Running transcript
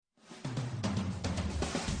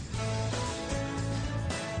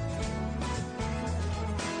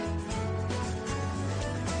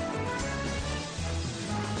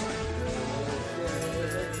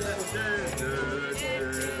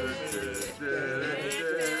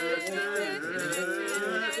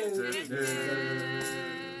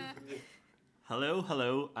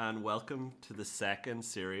Hello, and welcome to the second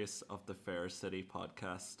series of the Fair City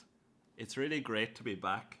podcast. It's really great to be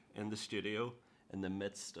back in the studio in the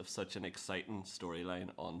midst of such an exciting storyline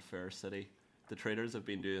on Fair City. The traders have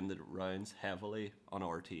been doing the rounds heavily on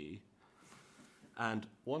RTE. And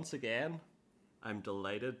once again, I'm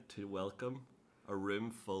delighted to welcome a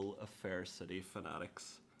room full of Fair City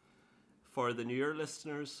fanatics. For the newer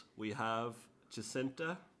listeners, we have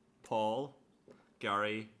Jacinta, Paul,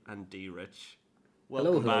 Gary, and D. Rich.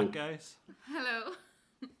 Welcome back, guys. Hello.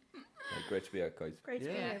 Great to be out, guys. Great to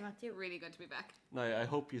be here, Matthew. Really good to be back. Now, I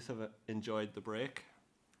hope you have enjoyed the break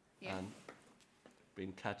and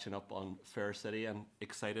been catching up on Fair City and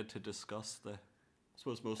excited to discuss the, I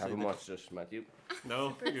suppose, mostly Haven't watched it, Matthew.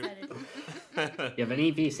 No. Super excited. You have any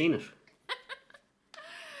of you seen it?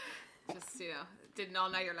 Just, did an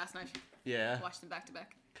all-nighter last night. Yeah. Watched them back to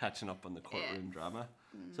back. Catching up on the courtroom drama.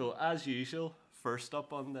 So, as usual, first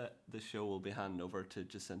up on the show, we'll be handing over to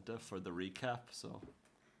Jacinta for the recap. So,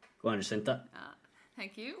 Go on, Jacinta.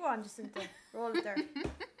 Thank you. Go on, Jacinta. Roll it there.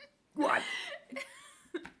 Go on.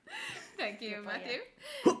 Thank you, Matthew.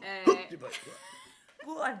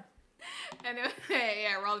 Go on. Anyway,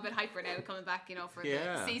 we're all a bit hyper now coming back, for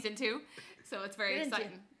the season 2. So it's very Brilliant.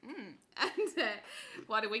 exciting. And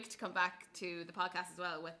what a week to come back to the podcast as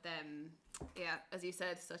well with, as you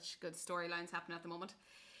said, such good storylines happening at the moment.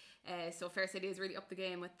 So Fair City has really upped the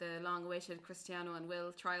game with the long-awaited Cristiano and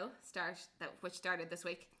Will trial which started this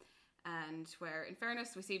week, and where, in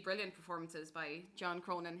fairness, we see brilliant performances by John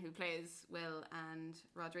Cronin, who plays Will, and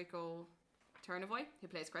Rodrigo Turnavoy, who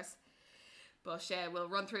plays Chris. But we'll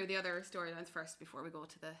run through the other storylines first before we go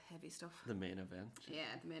to the heavy stuff. the main event. Yeah,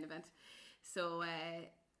 the main event. So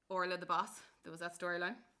Orla the boss, there was that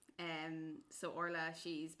storyline. So Orla,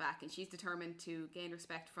 she's back and she's determined to gain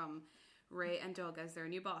respect from Ray and Doug as their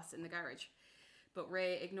new boss in the garage. But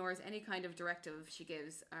Ray ignores any kind of directive she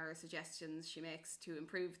gives or suggestions she makes to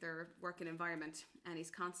improve their working environment, and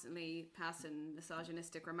he's constantly passing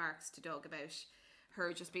misogynistic remarks to Doug about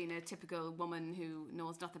her just being a typical woman who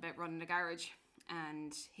knows nothing about running a garage,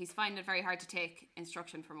 and he's finding it very hard to take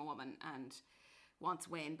instruction from a woman and wants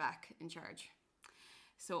Wayne back in charge.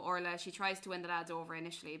 So Orla, she tries to win the lads over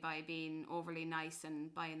initially by being overly nice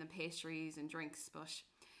and buying them pastries and drinks, but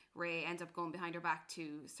Ray ends up going behind her back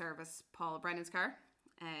to service Paul Brennan's car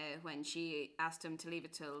when she asked him to leave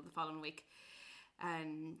it till the following week.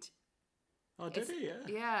 And Oh, did he? Yeah.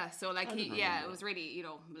 yeah, so like I didn't it remember was really,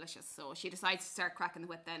 malicious. So she decides to start cracking the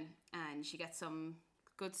whip then, and she gets some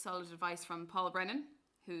good solid advice from Paul Brennan,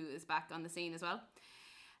 who is back on the scene as well.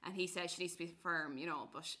 And he says she needs to be firm,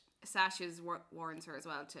 but Sasha warns her as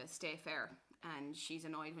well to stay fair, and she's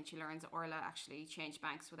annoyed when she learns that Orla actually changed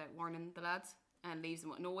banks without warning the lads and leaves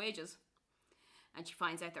them with no wages. And she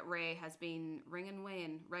finds out that Ray has been ringing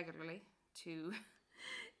Wayne regularly to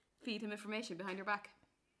feed him information behind her back.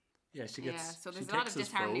 Yeah, she gets. So there's she a lot takes of his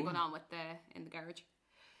disharmony phone. going on in the garage.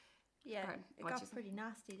 Yeah, Pardon, it what you got say? pretty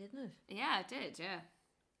nasty, didn't it? Yeah, it did, yeah.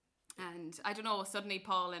 And I don't know, suddenly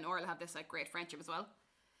Paul and Orla have this like great friendship as well.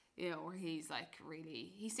 Where he's like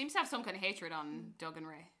he seems to have some kind of hatred on Doug and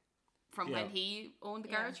Ray. From when he owned the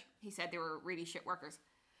Yeah. garage, he said they were really shit workers.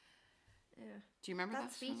 Yeah. Do you remember that?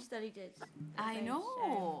 That speech that he did. I about,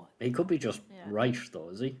 know. He could be just Yeah. right, though,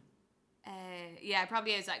 is he? Yeah, it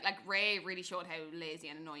probably is. Like Ray really showed how lazy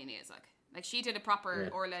and annoying he is. Like she did a proper, Yeah.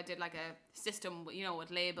 Orla did like a system,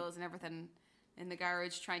 with labels and everything in the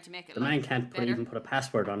garage, trying to make it. The like, man can't better. even put a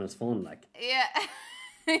password on his phone, like. Yeah,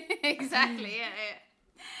 exactly. Yeah.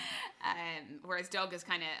 Whereas Doug is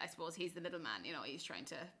kind of, I suppose, he's the middleman. He's trying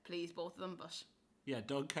to please both of them, but Yeah,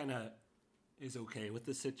 Doug kind of is okay with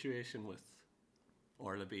the situation with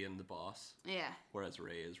Orla being the boss, yeah, whereas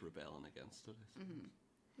Ray is rebelling against it.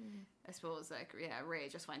 I suppose Ray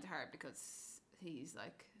just finds it hard because he's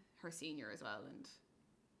like her senior as well, and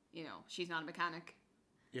she's not a mechanic,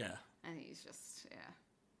 Yeah. and he's just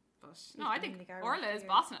But no, I been in think the garage Orla for is years.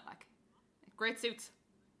 bossing it. Like great suits.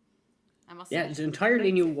 I must Yeah, say. it's an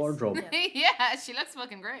entirely new wardrobe. Yeah. Yeah, she looks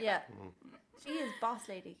fucking great. Yeah. She is boss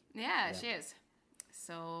lady. Yeah, she is.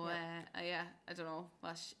 So, I don't know.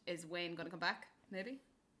 Is Wayne going to come back? Maybe?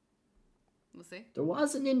 We'll see. There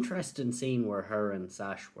was an interesting scene where her and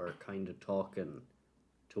Sash were kind of talking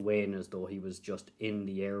to Wayne as though he was just in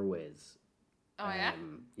the airways. Oh, yeah?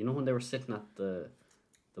 When they were sitting at the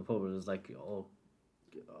pub, it was like, oh,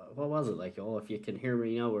 what was it? Like, oh, if you can hear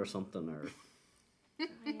me now or something, or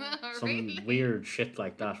some Really? weird shit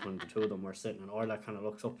like that when the two of them were sitting, and Orla kind of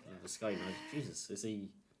looks up into the sky and I was like, Jesus, is he...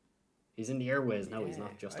 He's in the airways now, he's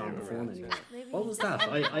not just I on the remember phone that, anymore. Maybe What was that?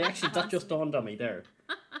 I actually, that just dawned on me there.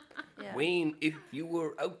 Yeah. Wayne, if you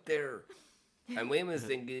were out there. And Wayne was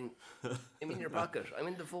thinking, I'm in your pocket. I'm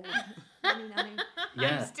in the phone. Nanny, nanny. I'm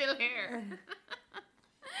Yeah. still here.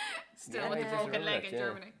 Still Yeah, with I the just broken remember leg that, in yeah.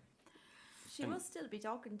 Germany. She must still be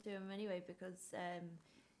talking to him anyway because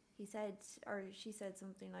he said, or she said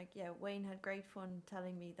something like, yeah, Wayne had great fun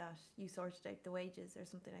telling me that you sorted out the wages or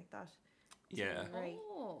something like that. Yeah. Right.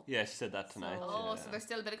 Oh. Yeah, she said that tonight. Oh, yeah. so there's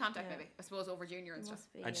still a bit of contact Yeah. maybe. I suppose over Junior and stuff.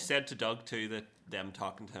 Must be, And she yeah. said to Doug too that them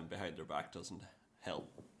talking to him behind their back doesn't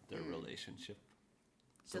help their relationship.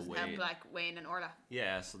 So Doesn't Wayne, help like Wayne and Orla.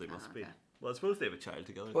 yeah, so they must be. okay. Well, I suppose they have a child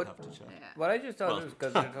together. What- They have to chat. Yeah. What I just thought Well- was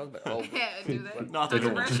because they're talking about. Oh, Yeah, do they? Not they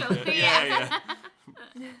don't. Controversial. yeah,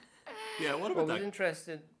 yeah. Yeah, what what about was that?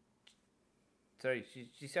 interesting. Sorry,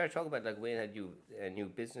 she started talking about like Wayne had a new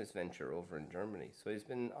business venture over in Germany. So he's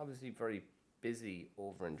been obviously very busy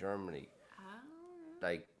over in Germany.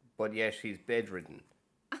 Like, but yes, he's bedridden.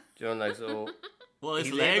 Do you know, like so. Well, his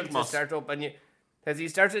He's leg able to must. start up, and has he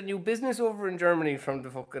started a new business over in Germany from the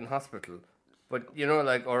fucking hospital? But you know,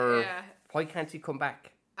 like, or Yeah. why can't he come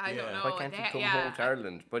back? I don't Yeah. know. Why can't he They- come yeah, home to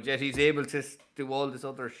Ireland? But yet he's able to do all this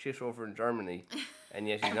other shit over in Germany, and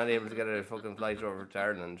yet he's not able to get a fucking flight over to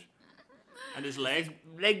Ireland. And his leg.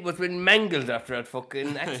 Leg must have been mangled after that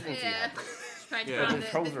fucking accident he Yeah. had. Trying to Yeah. put Put on his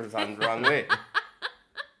the, trousers on the wrong way.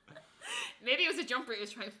 maybe it was a jumper he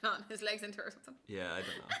was trying to put on his legs into or something. Yeah, I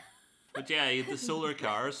don't know. But yeah, he had the solar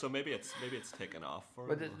cars, so maybe it's taken off for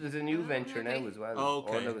But him. there's a new venture now maybe. as well.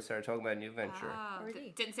 Okay. Orla was started talking about a new venture. Ah,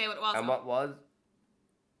 Really? didn't say what it was. And though. what was?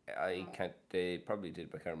 I can't. They probably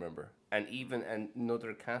did, but I can't remember. And even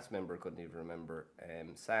another cast member couldn't even remember.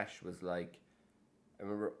 Sash was like, I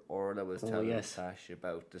remember Orla was telling yes. Sash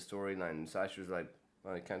about the storyline, and Sash was like,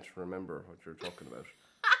 I can't remember what you're talking about.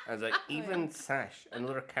 I was like, even Sash,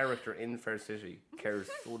 another character in Fair City, cares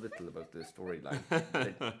so little about the storyline.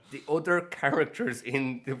 that the other characters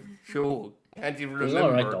in the show can't even It was all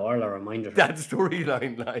right remember though. Orla reminded her. that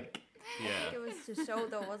storyline. Like, I Yeah. think it was to show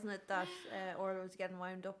though, wasn't it, that Orla was getting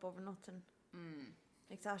wound up over nothing.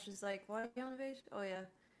 Like Sasha's like, what are you on about? Oh yeah.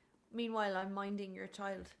 Meanwhile, I'm minding your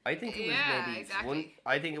child. I think it was Yeah, maybe exactly. one.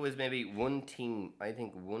 I think it was maybe one team. I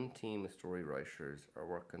think one team of story writers are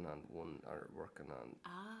working on one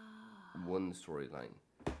storyline,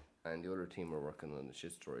 and the other team are working on the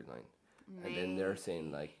shit storyline. And then they're saying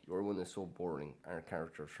like, your one is so boring. Our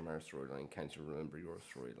characters from our storyline can't you remember your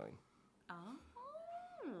storyline?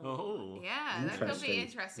 Oh. Yeah, that could be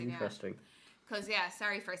interesting. Interesting. Because yeah,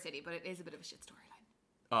 sorry Fair City, but it is a bit of a shit storyline,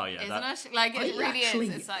 Oh yeah. isn't That, it? Like it really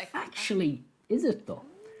is. It's like Actually, is it though?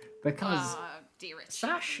 Because dear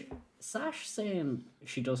Rich. Sash saying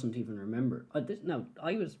she doesn't even remember. Now,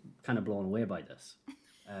 I was kind of blown away by this.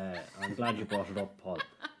 I'm glad you brought it up, Paul.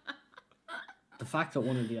 The fact that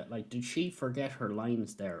one of the did she forget her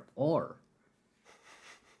lines there, or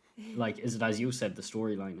like is it as you said the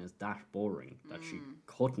storyline is that boring that she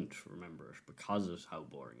couldn't remember it because of how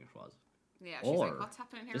boring it was? Yeah, she's Or like, what's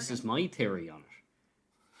happening here? this again? is my theory on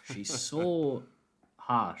it. She's so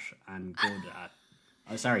hot and good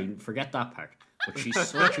at. Sorry, forget that part. But she's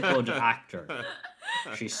such a good actor.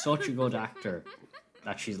 She's such a good actor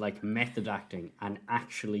that she's like method acting and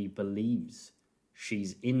actually believes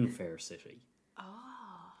she's in Fair City.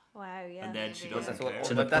 Wow, yeah. and then she Yeah. doesn't That's what- care.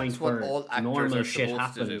 To But the that's point what where all actors normal are shit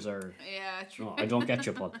supposed to happens, do. or Yeah, true. no, I don't get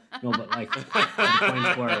you, Paul. No, but like to the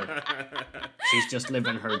point where she's just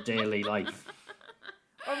living her daily life.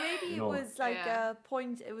 Or maybe No. it was like Yeah. a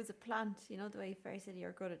point, it was a plant, you know, the way Fair City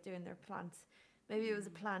are good at doing their plants. Maybe it was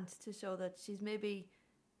a plant to show that she's maybe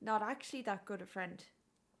not actually that good a friend.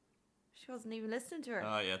 She wasn't even listening to her.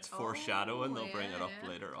 Oh yeah, it's foreshadowing. They'll bring yeah, it up yeah.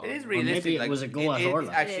 later on. It is Or realistic. maybe it like, was a go at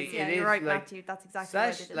Orla. Actually, it is, yeah, it you're is, right, like, Matthew. That's exactly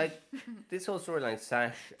what Sash, they did. like this whole storyline,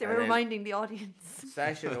 Sash. They and were then reminding the audience.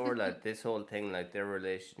 Sash and Orla, this whole thing, like their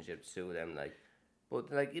relationship to them, like,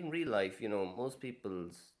 but like in real life, you know, most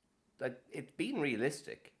people's like it's being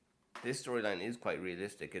realistic. This storyline is quite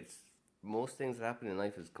realistic. It's most things that happen in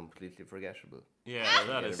life is completely forgettable. Yeah,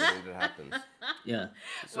 that is. Everything that happens. Yeah.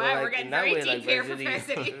 So, Wow, we're like, getting in that very way, deep like, here Fair for Fair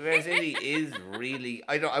City. Fair City is really.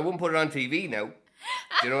 I wouldn't put it on TV now.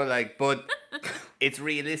 You know, like, but it's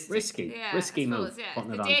realistic. Risky. Yeah, Risky I move. suppose, yeah. Putting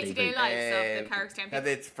The it on day-to-day TV. lives of the characters and and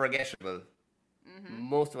people. it's forgettable.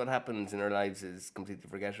 Most of what happens in our lives is completely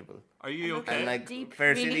forgettable. Are you And okay? like Deep,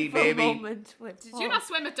 Fair City, meaningful baby. moment with Did Paul. you not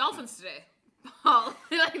swim with dolphins today, Paul?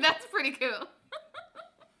 Like that's pretty cool.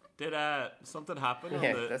 Did something happen on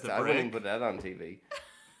Yeah, the I wouldn't break? put that on TV.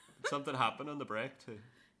 Something happened on the break too.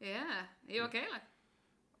 Yeah, are you okay? Like,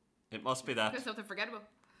 It must be that. there's something forgettable.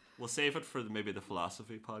 We'll save it for maybe the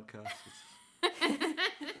philosophy podcast.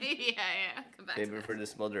 Yeah, come back to Maybe that. for the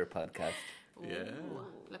Smother podcast. Yeah.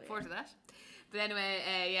 Look forward to that. But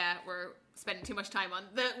anyway, yeah, we're spending too much time on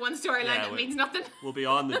the one storyline Yeah, that we- means nothing. We'll be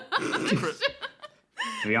on the.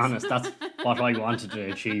 To be honest, that's what I wanted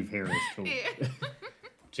to achieve here is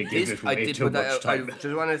to give it way too much I time.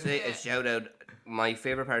 just want to say a shout out. My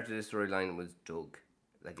favorite part of this storyline was Doug.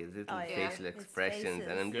 Like his little Oh, yeah. facial His expressions,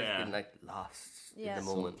 and I'm just Yeah. getting like lost Yeah. in the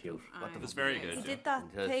So moment. cute. What the It's fuck very is good. He this? Yeah. did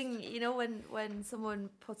that Just- thing, you know, when someone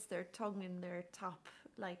puts their tongue in their top,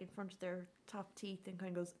 like in front of their top teeth, and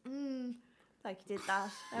kind of goes, like he did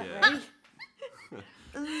that. Yeah. Right?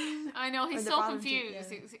 I know, he's Or the so bottom teeth,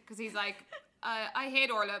 confused because he's like, I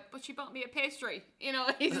hate Orla, but she bought me a pastry. You know,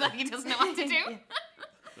 he's like, he doesn't know what to do. Yeah.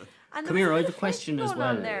 And Come there here, was I a have a fight question as going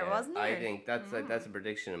on well. There, Yeah, wasn't there? I think that's a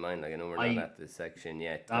prediction of mine. Like I know we're I- not at this section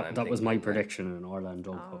yet. and I'm That was my thinking, like, prediction, and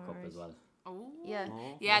Orlando hook up Alright. as well. Oh. Yeah.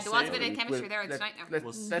 Yeah, We'll there was a see. bit of chemistry there let's, tonight now.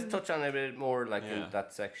 let's touch on it a bit more, like Yeah. in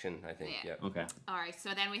that section. I think. Yeah. Yeah. Okay. All right,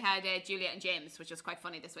 so then we had Juliet and James, which was quite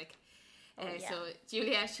funny this week. yeah. So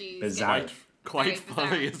Juliet, she's Bizarre. Quite Very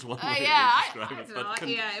funny bizarre. is one Oh, way yeah, to describe it. I don't know. But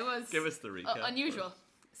Yeah, it was give us the recap. unusual.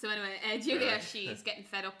 So anyway, Julia, she's getting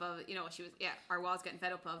fed up of, she was, was getting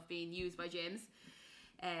fed up of being used by James.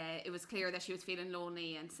 It was clear that she was feeling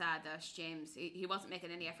lonely and sad that James, he wasn't making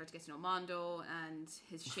any effort to get to know Mondo, and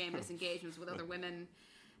his shameless engagements with other women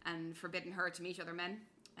and forbidding her to meet other men.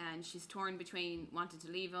 And she's torn between wanting to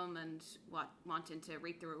leave him and wanting to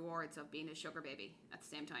reap the rewards of being his sugar baby at the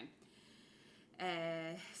same time.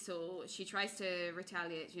 So she tries to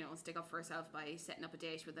retaliate, stick up for herself by setting up a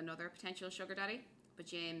date with another potential sugar daddy. But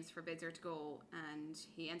James forbids her to go, and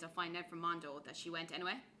he ends up finding out from Mondo that she went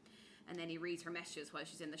anyway. And then he reads her messages while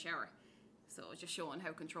she's in the shower. So just showing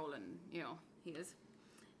how controlling, he is.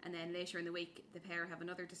 And then later in the week, the pair have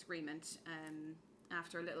another disagreement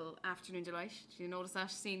after a little afternoon delight. Do you notice that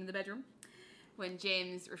scene in the bedroom? When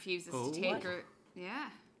James refuses to take What? her... Yeah.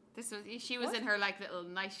 She was What? in her little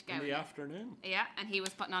nightgown. In the afternoon. Yeah, and he was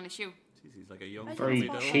putting on a shoe. Jeez, he's like a young I Very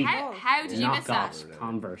Tommy just Doe. cheap. How did you miss that? Knockoff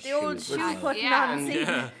Converse The old shoes. shoe as well. putting Yeah. on scene.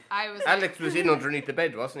 Yeah. I was Alex was in underneath the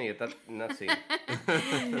bed, wasn't he? In that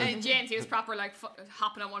scene. James, he was proper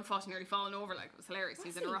hopping on one foot and nearly falling over. Like, it was hilarious. He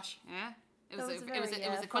was in a he? rush. Yeah, it That was. was It was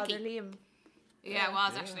a Father cookie. Liam. Yeah, it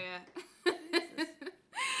was Yeah. actually. Yeah.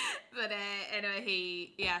 But anyway,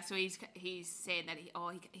 so he's saying that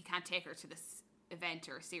he can't take her to this event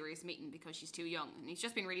or serious meeting because she's too young, and he's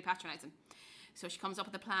just been really patronising. So she comes up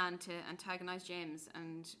with a plan to antagonise James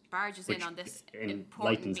and barges in on this important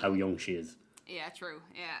enlightens how meeting. young she is. Yeah, true.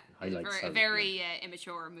 Yeah, Highlights a how- very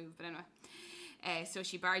immature move, but anyway. So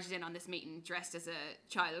she barges in on this meeting dressed as a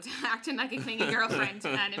child, acting like a clingy girlfriend,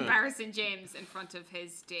 and embarrassing James in front of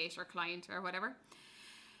his date or client or whatever.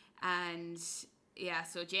 And yeah,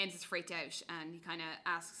 so James is freaked out, and he kind of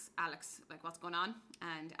asks Alex like, "What's going on?"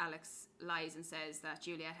 And Alex lies and says that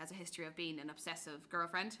Juliet has a history of being an obsessive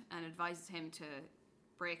girlfriend, and advises him to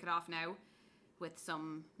break it off now with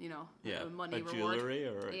some, Yeah, money a reward. jewelry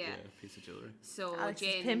or Yeah. a piece of jewelry. So Alex is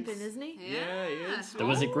James, pimping, isn't he? Yeah, he is. There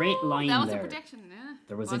was a great line that was there. a prediction. Yeah,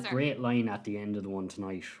 There was a great line at the end of the one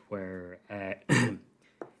tonight where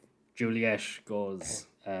Juliet goes,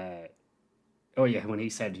 oh yeah, when he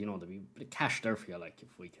said, there'll be a bit of cash there for you, like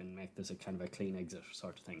if we can make this a kind of a clean exit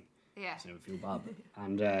sort of thing. Yeah. Save a few bob.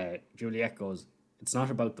 And Juliet goes, it's not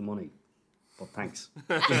about the money, but thanks.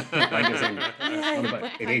 Like as in, not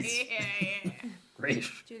about, it is Yeah. great.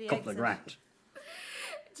 Julie Couple of exit. grand.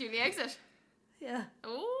 Julie exit. Yeah.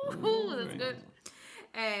 Oh, that's good.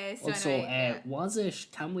 So Also, anyway, was it?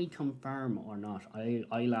 Can we confirm or not?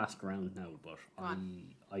 I'll ask around now, but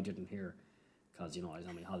on. I didn't hear because I was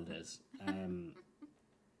on my holidays.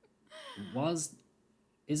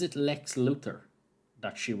 Is it Lex Luthor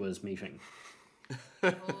that she was meeting?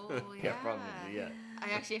 oh Yeah, probably. Yeah.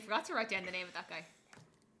 I actually forgot to write down the name of that guy.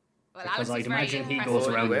 Well, Because Alex I'd was very imagine he impressive. goes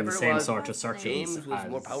around in Whoever the it same was, sort of circles. James was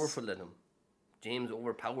more as- powerful than him. James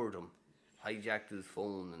overpowered him, hijacked his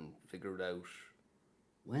phone, and figured out.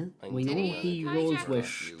 Well, I'm we know told he that. rolls Hijack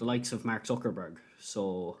with you. the likes of Mark Zuckerberg,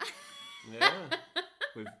 so Yeah.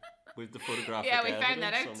 We've the photographic Yeah, we found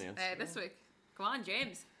that evidence out on the Instagram. this week. Come on,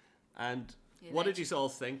 James. And You what like- did you all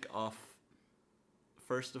think of?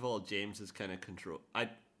 First of all, James's kind of control. I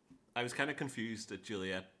was kind of confused at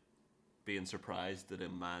Juliet being surprised that a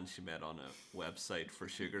man she met on a website for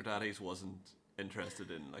sugar daddies wasn't interested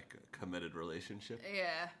in like a committed relationship.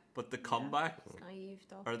 Yeah. But the comeback Naive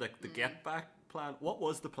though. or the get back plan. What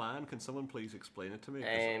was the plan? Can someone please explain it to me? 'Cause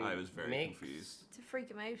I was very confused. To freak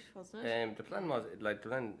him out, wasn't it? The plan was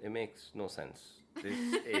it makes no sense. This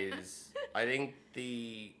is, I think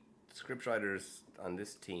the scriptwriters on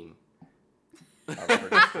this team for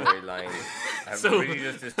the storyline have So- really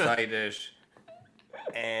just decided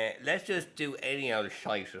let's just do any old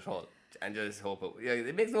shite at all and just hope it. Yeah,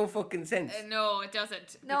 it makes no fucking sense. No, it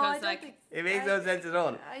doesn't. No, I because, don't like, think It makes no sense at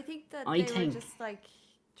all. I think that I they think- were just like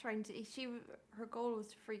trying to. Her goal was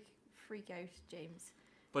to freak out James.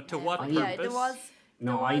 But to what purpose? Yeah, there was.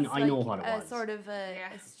 No, there I was, know like, what it a was. sort of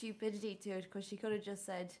Yeah. a stupidity to it because she could have just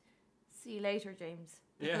said, "See you later, James."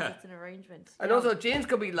 Because Yeah. it's an arrangement. And you know? also, James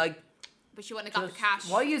could be like, but she wouldn't have got just- the cash.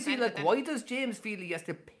 why is he sent like? it then. Why does James feel he has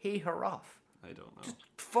to pay her off? I don't know. Just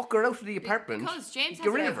fuck her out of the apartment. Because James Get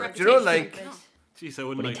has rid a of her. reputation. Do you know, like, Stupid. Jeez, I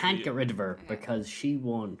wouldn't But he like can't to get rid of her because she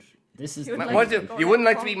won't. This is You the would thing. like what to do go you wouldn't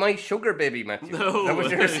around like to be the my sugar baby, Matthew? No. That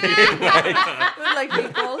was your saying, like, Would like to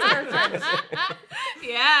be gold girlfriend.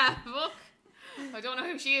 Yeah, look. I don't know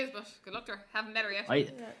who she is, but good luck to her. Haven't met her yet.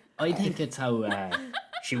 I think it's how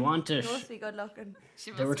she wanted. She must be good looking.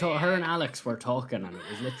 She They were must be, her and Alex were talking, and it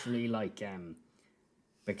was literally like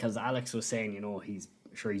because Alex was saying, you know, he's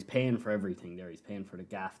paying for everything there. He's paying for the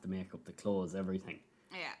gaff, the makeup, the clothes, everything.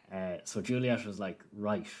 Yeah. So Juliet was like,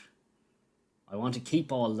 right, I want to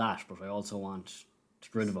keep all that, but I also want to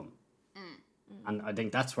get rid of him. And I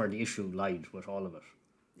think that's where the issue lied with all of it.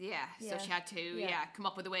 Yeah, so Yeah. she had to Yeah. come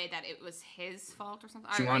up with a way that it was his fault or something.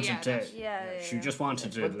 She Or, wanted yeah, to. that- Yeah. She just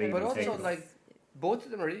wanted to but, leave but it also vacant. like both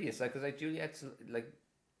of them are idiots. Like, cause like Juliet's like,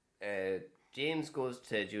 James goes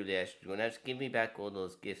to Juliet. You're gonna have to give me back all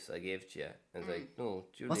those gifts I gave to you. And it's like, no,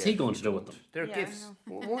 Juliet. What's he going you to do with don't. them? They're Yeah, I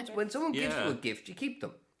gifts. When someone gives Yeah. you a gift, you keep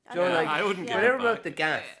them. I Do you know, know. like, I wouldn't give whatever it about back. the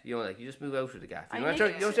gaff, you know, like you just move out of the gaff. You I don't have think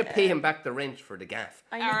to, you don't have to pay it's, him back the rent for the gaff.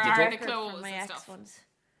 I Or nicked the a record clothes from my and ex stuff. once.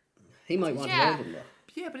 He might want Yeah. to know them though.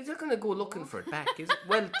 Yeah, but he's not going to go looking for it back, is it?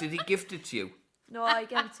 Well, did he gift it to you? No, I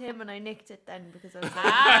gave it to him and I nicked it then because I was like,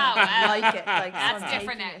 Ah, I well. like it. Like, That's so I'm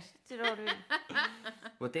different taking now. it. Do you know what I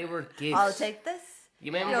mean? But they were gifts. I'll take this.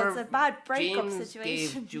 You You remember know, it's a bad breakup James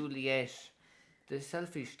situation. gave Juliet the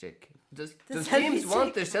selfie stick. Does selfie James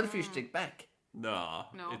want the stick. selfie stick back? No.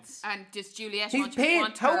 No. It's And does Juliet He's want, paying.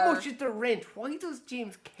 want How her... much is the rent? Why does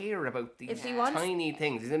James care about these If he wants- tiny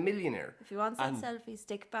things? He's a millionaire. If he wants that And- selfie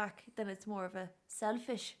stick back, then it's more of a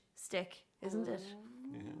selfish stick, isn't it?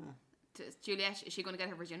 Does Juliet, is she going to get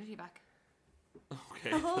her virginity back?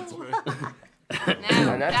 okay. That's right.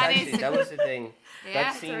 No, And that's that actually is... that was the thing. Yeah, that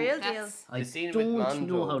it's a scene, real deal. That's- I scene with don't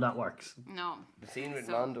Mondo. know how that works. No. the scene with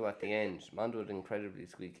So- Mondo at the end. Mondo had incredibly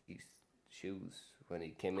squeaky shoes when he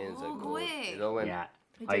came in. It's Oh, like, go away. you know when Yeah,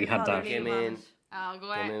 I I did had call that. her Came name on in. it. I'll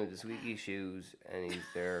go came away. in with the squeaky shoes, and he's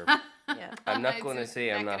there. Yeah, I'm not It's going to just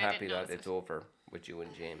say I'm back not and I happy didn't that notice it's it. over with you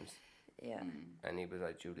and James. yeah. And he was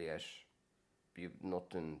like, Juliet, you've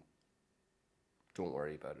nothing. Don't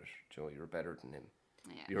worry about it, Joe. You're better than him.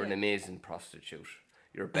 Yeah. You're an Yeah. amazing prostitute.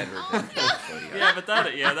 You're better than him. So Yeah, but that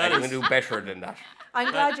I'm is. going to do better than that.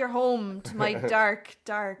 I'm glad you're home to my dark,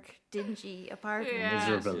 dingy apartment. Yeah.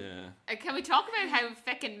 Miserable. Yeah. Can we talk about how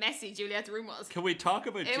fucking messy Juliet's room was? Can we talk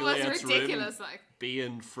about It was Juliet's ridiculous, room like.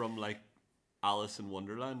 being from like Alice in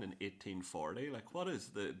Wonderland in 1840? Like, what is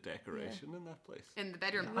the decoration in that place? In the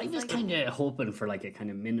bedroom. I was like- kind of hoping for like a kind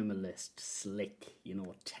of minimalist, slick, you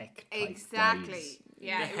know, tech type Exactly. vibes.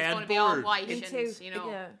 Yeah, The it was going to be all headboard. white Me and, too. you know.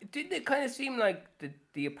 Yeah. Didn't it kind of seem like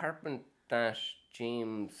the apartment that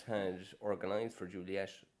James had organised for Juliet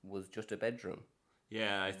was just a bedroom?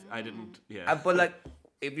 Yeah, I didn't. Yeah. But like,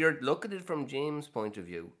 if you're looking at it from James' point of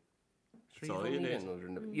view, That's you all don't you need need.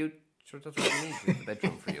 another. You sure that's what you need is the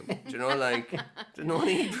bedroom for you. Do you know, like, there's no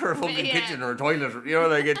need for a fucking Yeah. kitchen or a toilet. Or, you know,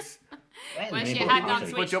 like it's Well, When she maybe had not. not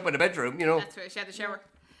just switched. put you up in a bedroom. You know, That's where she had the shower.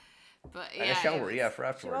 But yeah, and a it shower. was- Yeah, for She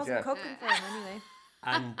afterwards. wasn't Yeah. cooking for him anyway.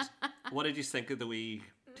 And what did you think of the wee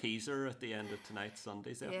teaser at the end of tonight's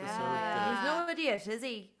Sunday's episode? Yeah. He's no idiot, is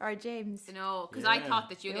he? Or James? No, because I Yeah. thought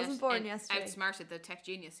that Juliet wasn't born yesterday. outsmarted the tech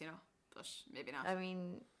genius, you know. But maybe not. I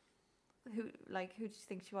mean, who do you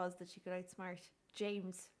think she was that she could outsmart?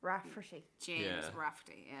 James Rafferty. James Yeah.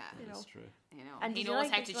 Rafferty, yeah. You know. That's true. You know, And he did you knows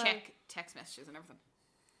like how as to well- check text messages and everything.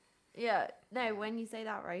 Yeah. Now, when you say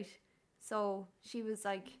that, right? So she was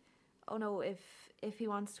like, "Oh no, if he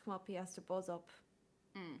wants to come up, he has to buzz up."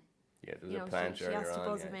 Yeah, there was You a know, plan she has to earlier on.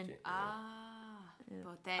 buzz yeah, him in. she- Ah, Yeah.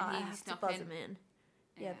 but then I he have to snuck buzz in. him in.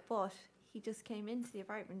 Yeah, Yeah. but he just came into the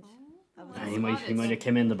apartment. That was Yeah, all. he might have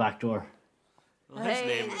come in the back door. Well, his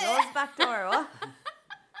Hey, name. close back door. What?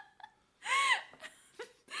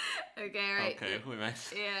 Okay, right. Okay, we might.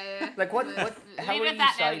 Yeah. Like what? Leave How it are at you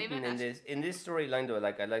that now, leave siding it at in that. this storyline though?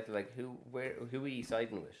 Like I'd like to like who are you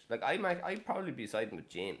siding with? Like I'd probably be siding with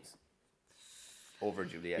James over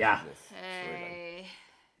Juliet. Yeah. In this storyline.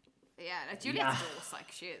 Yeah, like Juliet's Yeah. gross,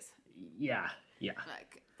 like she is. Yeah, yeah.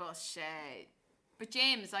 Like, but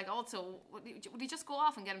James, like, also, would he just go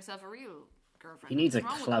off and get himself a real girlfriend? He needs What's a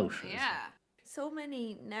wrong with clout, him? is Yeah. so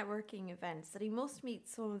many networking events that he must meet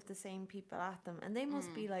some of the same people at them, and they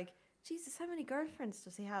must be like, Jesus, how many girlfriends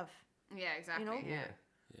does he have? Yeah, exactly. know? Yeah.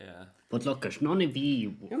 Yeah. But look, if none of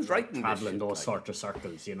you He was writing this travel in shit, those like- sort of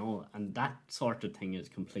circles, you know, and that sort of thing is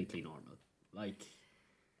completely normal. Like,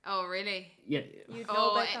 Oh, really? yeah, You'd know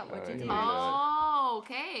Oh, about I- that, would you? Yeah. Deirdre? Oh,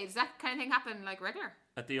 okay. Does that kind of thing happen like regular?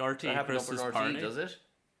 At the RT That happened up in Christmas RT, party. does it?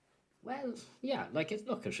 well, yeah, like it's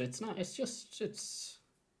not. It's just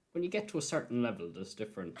when you get to a certain level, there's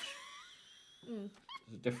different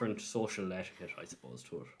social etiquette, I suppose,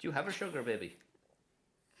 to it. Do you have a sugar baby?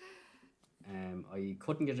 I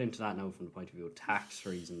couldn't get into that now from the point of view of tax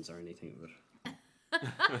reasons or anything of it.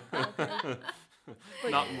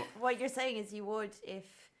 But Not mo- what you're saying is you would if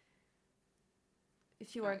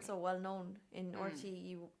you weren't so well known in RT,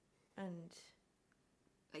 you and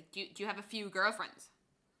Like, do you have a few girlfriends,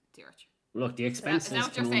 Deirdre? Look, the that expenses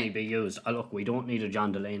what can you're only saying? be used. Look, we don't need a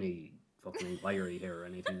John Delaney fucking inquiry here or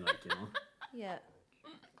anything like, you know. yeah.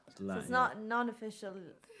 So Yeah. it's not non-official.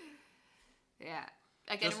 Yeah.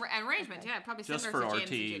 Like Just- an arrangement, yeah, probably Just similar for to James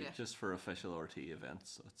and RT, Julia. just for official RT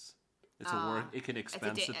events. So it's a Ah, work. It can it's a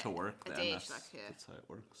expense da- it to work. a Then date, that's, like, yeah. that's how it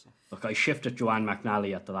works. So. Look, I shifted Joanne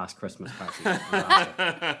McNally at the last Christmas party.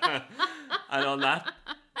 And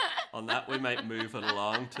on that, we might move it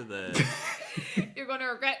along to the. You're going to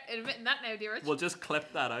regret admitting that now, Deirdre. We'll just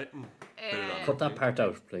clip that out and put it on. Cut that part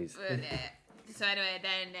out, please. But, so anyway,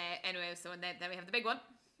 so then we have the big one,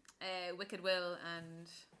 Wicked Will and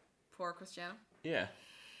poor Cristiano. Yeah.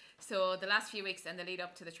 So the last few weeks and the lead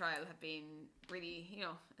up to the trial have been really,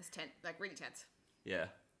 really tense. Yeah.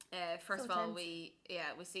 First So of all, tense. we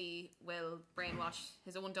see Will brainwash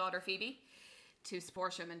his own daughter Phoebe to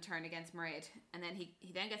support him and turn against Mairead, and then he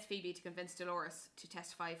then gets Phoebe to convince Dolores to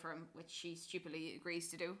testify for him, which she stupidly agrees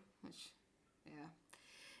to do.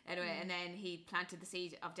 Anyway, and then he planted the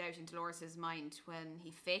seed of doubt in Dolores' mind when he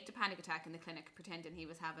faked a panic attack in the clinic, pretending he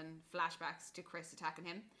was having flashbacks to Chris attacking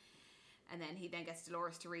him. And then he then gets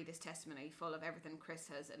Dolores to read this testimony full of everything Chris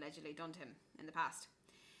has allegedly done to him in the past.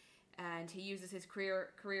 And he uses his career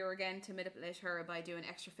again to manipulate her by doing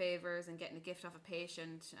extra favours and getting a gift off a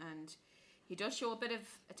patient. And he does show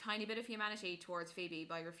a tiny bit of humanity towards Phoebe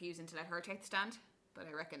by refusing to let her take the stand. But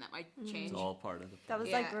I reckon that might change. It's all part of the. That was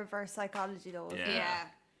Yeah. like reverse psychology, though. wasn't it? Yeah. Yeah,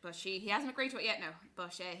 but he hasn't agreed to it yet now.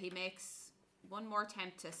 But he makes one more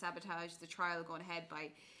attempt to sabotage the trial going ahead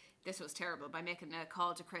by, this was terrible, by making a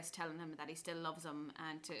call to Chris telling him that he still loves him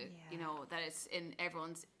and to, that it's in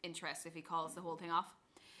everyone's interest if he calls the whole thing off.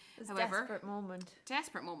 It was a However- desperate moment.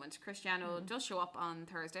 Desperate moment. Cristiano does show up on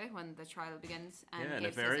Thursday when the trial begins and Yeah, in a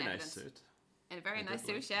gives his very nice evidence. suit. In a very He nice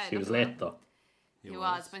did look- suit, yeah. He was looked late though. He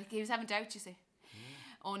was, but he was having doubts, you see.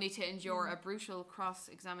 Only to endure a brutal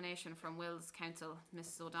cross-examination from Will's counsel,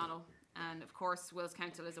 Mrs. O'Donnell. And of course, Will's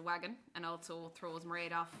counsel is a wagon and also throws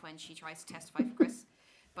Mairead off when she tries to testify for Chris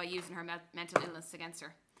by using her mental illness against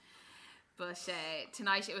her. But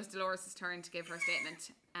tonight it was Dolores' turn to give her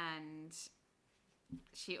statement, and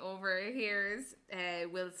she overhears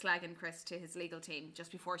Will slagging Chris to his legal team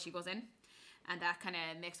just before she goes in. And that kind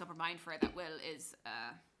of makes up her mind for her that Will is,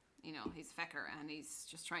 he's a fecker and he's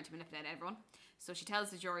just trying to manipulate everyone. So she tells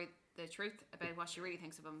the jury the truth about what she really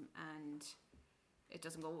thinks of him, and it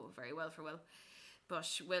doesn't go very well for Will. But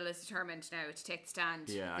Will is determined now to take the stand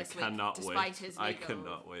Yeah, this I cannot week, despite wait. his I legal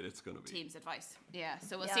cannot wait. It's going to be. team's advice. Yeah,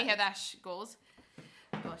 so we'll Yeah. see how that goes.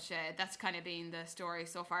 But that's kind of been the story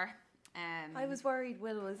so far. I was worried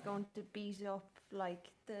Will was going to beat up like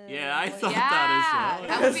the. Yeah, I boy. thought yeah, that as well.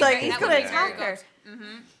 that I would was be like, great. he's That gonna would be very attack her.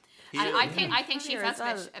 good. He- And I think she Here felt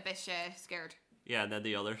as a bit scared. Yeah, and then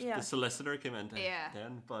Yeah. the solicitor came in Yeah.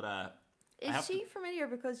 then, but I Is have she familiar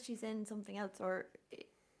because she's in something else, or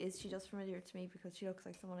is she just familiar to me because she looks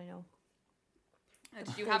like someone I know?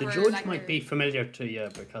 Did you have The her, judge like, might be familiar to you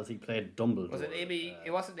because he played Dumbledore. Was it Amy?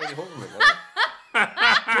 It wasn't Amy Hogan, was it?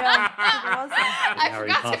 Yeah, there was that. I Harry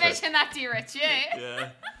forgot Potter. to mention that, dear Rich. Yeah. Yeah.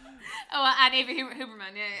 Oh, and Ava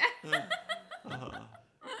Huberman. Yeah.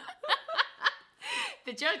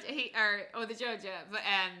 The judge, the judge, yeah, but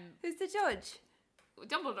Who's the judge?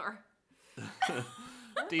 Dumbledore.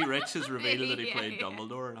 D. Rich has revealed that he Yeah, played yeah.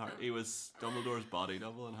 Dumbledore and he was Dumbledore's body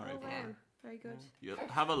double in Harry Oh, Potter. wow. Very good. You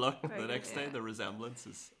have a look Very the good, next day. yeah. The resemblance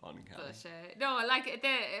is uncanny. But no, like it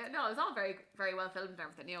was all very, very well filmed and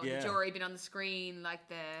everything. You know, Yeah. the jury being on the screen, like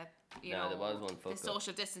the Yeah, there was one fuck the up.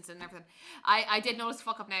 social distancing and everything. I did notice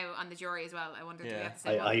fuck up now on the jury as well. I wondered do we Yeah. have to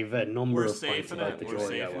say what? I've a number We're of safe points in about it. the We're jury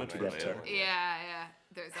safe I in want to it get for to. later. Yeah,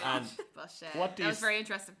 there's a lot, And but what do that you was very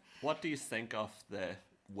interesting. What do you think of the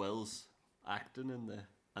Will's acting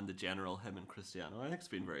and the general him and Cristiano? I think it's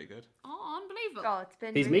been very good. Oh, unbelievable! Oh, it's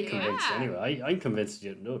been. He's me really good. convinced Yeah. anyway. I'm convinced you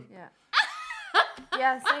didn't do it. Yeah.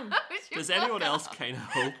 Yeah, same. Does anyone else kind of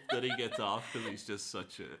hope that he gets off because he's just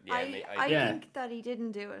such a... I Yeah. think that he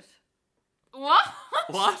didn't do it. What?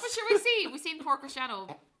 What? But sure, we see. We seen poor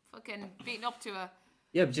Cristiano fucking beaten up to a.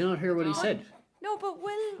 Yeah, but did you not hear what he said? No, but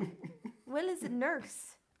Will is a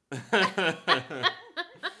nurse.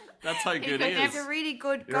 That's how good he could He's is. a really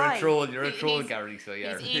good You're guy. a troll. You're a He- troll, he's- Gary. So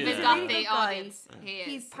yeah. He's even Yeah. got Really the good guy. audience. He is.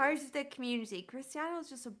 He's part of the community. Cristiano's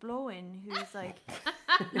just a blow-in who's like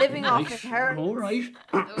living off inheritance. All right.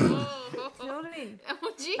 Oh, Do you know what I mean?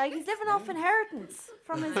 oh, gee. Like he's living off inheritance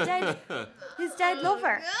from his dead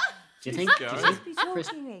lover. Do you think? Do you Gary? think, Be Chris,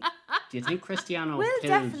 joking me. do you think Cristiano Will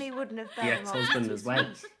killed definitely wouldn't have the bet him off. ex-husband as well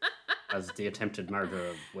Sweet. as the attempted murder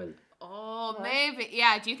of Will? Oh, maybe.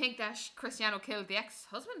 Yeah. Do you think that Cristiano killed the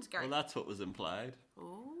ex-husband, Gary? Well, that's what was implied.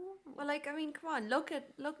 Oh. Well, like I mean, come on, look at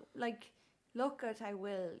how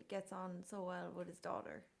Will gets on so well with his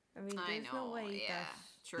daughter. I mean, I there's know. no way Yeah. that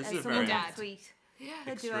Sure. This as is a someone very- that Dad. sweet Yeah. could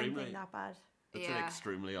do Extremely. anything that bad. That's Yeah. an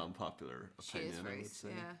extremely unpopular She opinion, is I very. would say.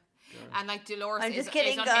 Yeah. And like Dolores. I'm is, just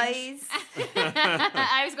kidding, is unhinged. guys.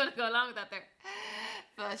 I was going to go along with that there.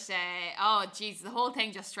 But, oh, jeez, the whole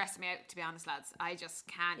thing just stressed me out, to be honest, lads. I just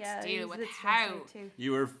can't Yeah, deal he's a with bit stressed how. out too.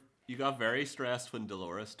 You got very stressed when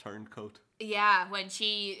Dolores turned coat. Yeah, when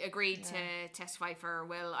she agreed to testify for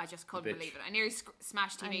Will, I just couldn't Bitch. believe it. I nearly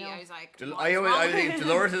smashed TV. know. I was like, I what's always, wrong I with think you?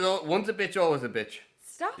 Dolores is once a bitch, always a bitch.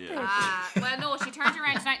 Stop Yeah. it. Well, no, she turned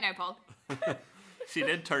around tonight now, Paul. She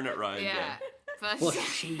did turn it round. Yeah. But But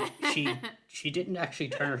she didn't actually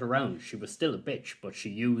turn it around. She was still a bitch, but she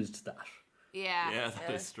used that. yeah. Yeah,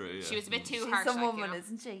 that is true. Yeah. She was a bit too She's harsh. some like, woman, you know?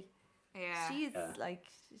 isn't she? Yeah. She's like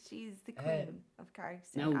she's the queen of character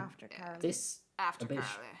now, after Carol. This After a bit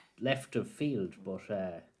Carl, left of field, but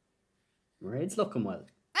Mairead's looking well.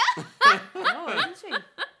 No, isn't she?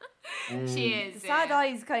 She The is. sad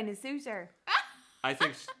eyes kind of suit her. I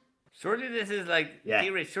think Surely this is like, Yeah.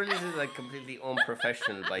 Kira, surely this is like completely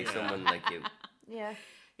unprofessional by someone like you. Yeah.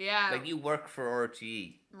 Yeah. Like you work for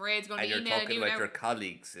RTE Mairead's going and to you're email talking you about now. your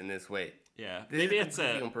colleagues in this way. yeah. This Maybe is it's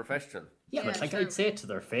completely a unprofessional. Yeah, but like true. I'd say it to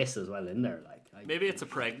their face as well in there, like maybe it's a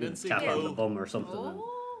pregnancy tap on the glow. bum or something. and-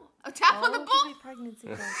 Oh, a tap on the Oh, bum. could be pregnancy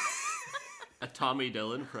glow. A Tommy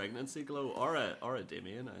Dillon pregnancy glow or a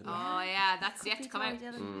Damien. I think. Oh yeah, that's yet be to come out.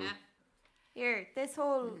 Tommy Dillon. Yeah. Here, this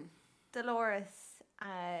whole Dolores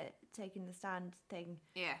taking the stand thing.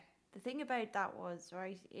 Yeah. The thing about that was,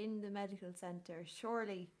 right, in the medical centre,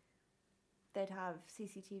 surely they'd have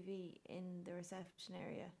CCTV in the reception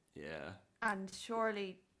area. Yeah. And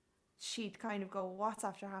surely she'd kind of go, what's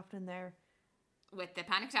after happening there? With the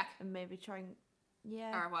panic attack And maybe try and,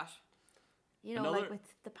 yeah, or what? you know, Another- like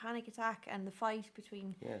with the panic attack and the fight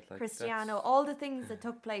between Yeah, it's like Cristiano, that's- all the things that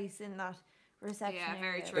took place in that reception Yeah,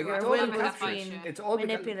 very area. true. Like, where it's Will all was because being it's all because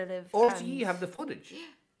manipulative. RTE and, have the footage.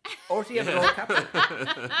 RTE have it all captured.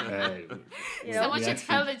 you So know, much we to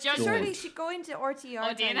tell the actually judge. don't. surely she'd go into RTE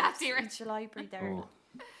Oh, do you have archives to, right? into the library there. Oh,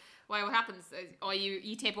 Why? What happens? Oh,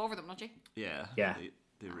 you tape over them, don't you? Yeah. Yeah.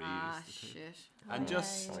 They reuse Ah, the tape. shit. And Yeah,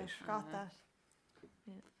 just yeah, forgot that.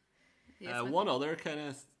 Yes, man. one other kind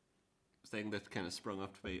of thing that kind of sprung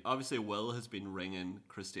up to me. Obviously, Will has been ringing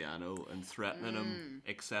Cristiano and threatening him,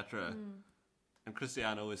 etc. And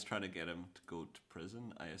Cristiano is trying to get him to go to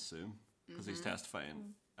prison, I assume, because he's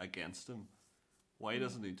testifying against him. Why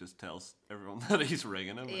doesn't he just tell everyone that he's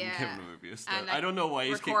ringing him and Yeah. giving him abuse? And, I don't know why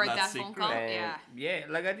he's keeping record that that phone secret. call. Yeah. Yeah,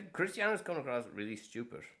 like I think Cristiano's coming across really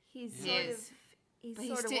stupid. He's He sort is. of, he's But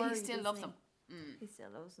sort of he worried, still loves isn't them. he? He still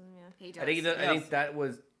loves them, yeah. He does. I think that, I Yeah. think that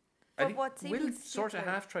was. I But think what's Will even sort of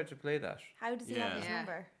stupider- half tried to play that. How does he Yeah. have his Yeah.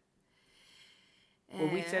 number? Well,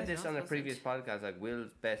 we I said don't this know, on a suppose previous it- podcast. Like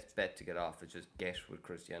Will's best bet to get off is just get with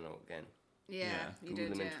Cristiano again. Yeah, Yeah. you Rule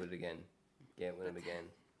did. him Yeah. into it again. Get with him again.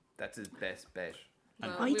 That's his best bet.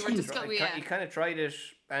 Well, I we were think- discussing. Yeah. He kind of tried it,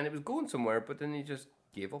 and it was going somewhere, but then he just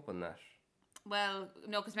gave up on that. Well,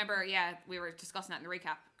 no, because remember, yeah, we were discussing that in the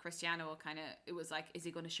recap. Cristiano kind of, it was like, is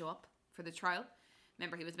he going to show up for the trial?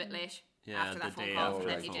 Remember, he was a bit late Yeah, after that the phone day call, after and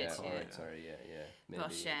then the he phone did. call, Yeah. Alright, sorry, yeah. Maybe But that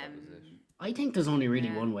was it. I think there's only really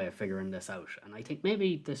Yeah. one way of figuring this out, and I think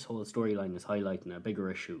maybe this whole storyline is highlighting a bigger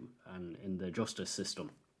issue and in the justice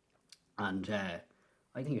system, and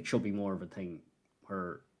I think it should be more of a thing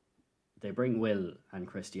where they bring Will and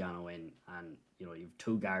Cristiano in, and you know you've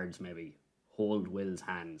two guards maybe hold Will's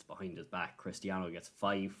hands behind his back. Cristiano gets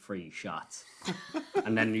 5 free shots,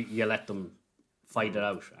 and then you let them fight it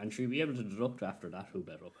out, and she'll be able to deduct after that who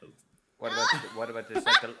bet up who. What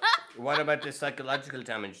about the psychological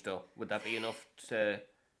damage though? Would that be enough to?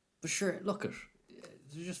 But sure, look at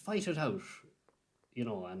just fight it out, you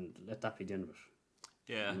know, and let that be the end of it.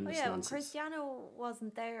 Yeah. And Oh this yeah, nonsense. Cristiano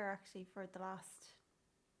wasn't there actually for the last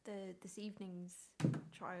this evening's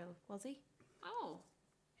trial, was he? Oh,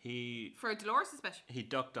 He for Dolores special. he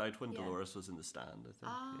ducked out when Yeah. Dolores was in the stand, I think.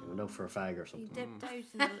 Oh. He went out for a fag or He something. dipped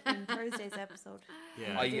out in Thursday's episode.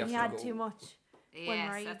 Yeah. I He have to had go. too much. When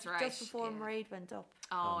Yes, Mairead, that's right. just before yeah. Mairead went up.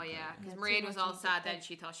 Oh Okay. yeah, because Yeah, too Mairead was much all on sad the then. bed.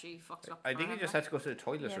 She thought she fucked it up. I for think he him, just like. had to go to the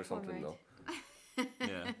toilet Yeah, or poor something Mairead. though.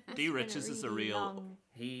 Yeah. It's D. been Riches is a really real long,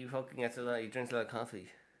 He fucking gets a lot. He drinks a lot of coffee.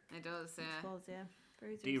 It does. I Yeah. suppose, yeah.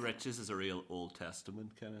 Bruisers. D. Riches is a real Old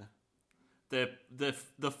Testament kind of.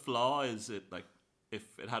 The flaw is it like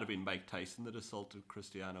if it had been Mike Tyson that assaulted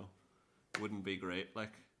Cristiano, it wouldn't be great.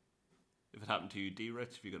 Like if it happened to you, D.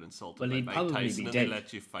 Rich, if you got insulted Well, by he'd Mike probably Tyson be and dead. they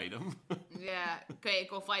let you fight him. Yeah. Okay,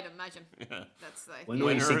 go fight him. Imagine. Yeah. That's like. Well, no,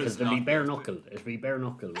 Winner you see, is because there'd be not bare guilty. knuckle. It'd be bare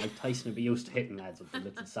knuckle. Like Tyson would be used to hitting lads with the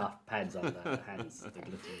little soft pads on the hands, the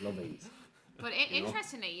little glovings. But You know?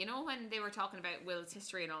 interestingly, you know when they were talking about Will's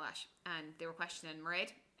history and all that, and they were questioning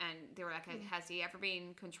Mairead, and they were like, "Has he ever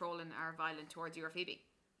been controlling or violent towards you or Phoebe?"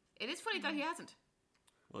 It is funny that he hasn't.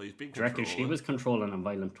 Well, he's been. Do you reckon she controlling. was controlling and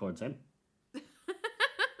violent towards him?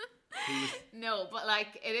 No, but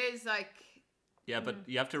like it is like Yeah, but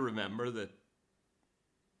you have to remember that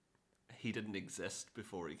he didn't exist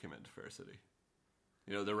before he came into Fair City.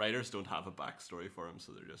 You know, the writers don't have a backstory for him,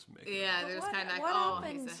 so they're just making. it up. yeah, But there's what, kind of like what oh,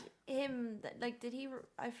 happened he's him? Like, did he?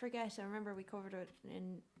 I forget. I remember we covered it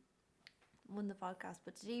in one of the podcasts.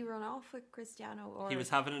 But did he run off with Cristiano? Or He was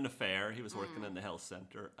having an affair. He was working in the health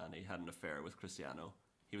center, and he had an affair with Cristiano.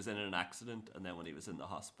 He was in an accident, and then when he was in the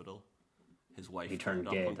hospital, his wife He turned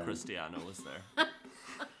up gay when then. Cristiano was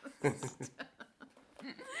there.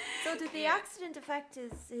 So did the accident affect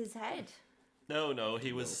his head? No,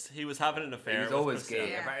 he was having an affair. He was with always Cristiano.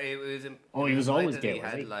 gay. Yeah. Apparently it was Oh, he was implied always that gay, He was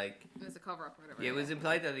had he? like it was a cover up or whatever. yeah, it was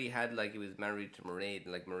implied that he had like he was married to Mairead,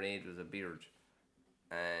 and like Mairead was a beard,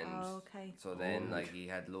 and Oh, okay. so then Oh. like he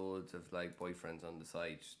had loads of like boyfriends on the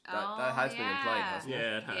side. That has been implied, hasn't it?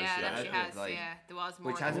 Yeah, it has. Yeah, yeah. that she been has. implied. Yeah, there was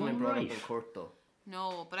more. Which than hasn't one. been brought up Right. in court though.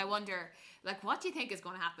 No, but I wonder, like, what do you think is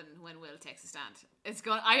going to happen when Will takes a stand? It's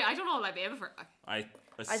going. I don't know. Will I be able for? I I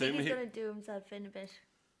assume think he's he. gonna do himself in a bit.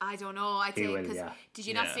 I don't know. I He think will, because yeah. did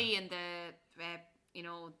you not Yeah. see in the you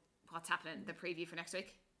know what's happening the preview for next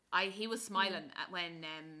week? He was smiling at when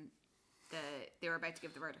they were about to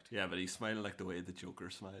give the verdict. Yeah, but he's smiling like the way the Joker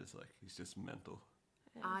smiles. Like he's just mental.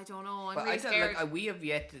 I don't know. I'm But really I don't, scared. like we have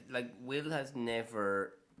yet to, like Will has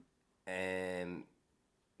never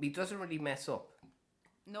he doesn't really mess up.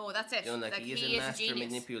 no, that's it. You know, like, he is a master genius.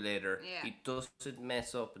 manipulator. Yeah. He doesn't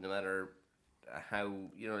mess up no matter how,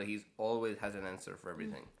 you know, he's always has an answer for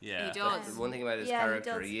everything. Yeah, He does. That's the one thing about his Yeah, he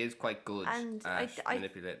character, does. he is quite good And at I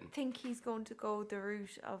manipulating. think he's going to go the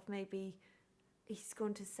route of maybe he's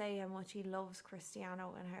going to say how much he loves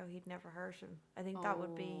Cristiano and how he'd never hurt him. I think that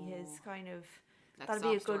would be his Oh. kind of Like that'd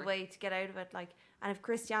be a sob good story. way to get out of it. Like, and if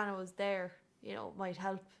Cristiano was there, you know, it might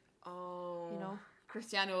help. Oh, You know?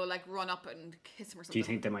 Cristiano will like run up and kiss him or something. Do you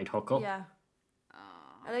think they might hook up? Yeah,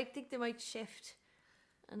 Oh. I think they might shift.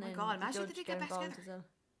 And Oh my then God, the imagine if judge they get back involved together. as well.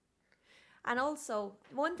 And also,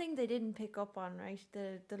 one thing they didn't pick up on, right?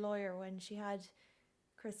 The lawyer when she had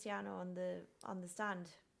Cristiano on the stand.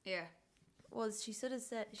 Yeah. Was she should have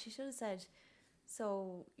said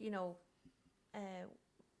so, you know,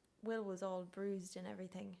 Will was all bruised and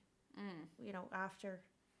everything, you know, after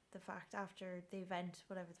the fact, after the event,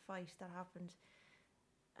 whatever the fight that happened,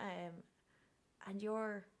 and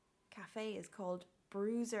your cafe is called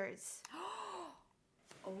Bruisers.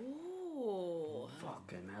 Oh.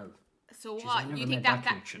 Fucking hell. So Jeez, I what? never You made think that that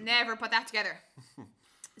connection. never put that together?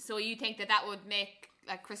 So you think that would make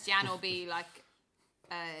like Cristiano be like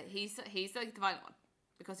he's like the violent one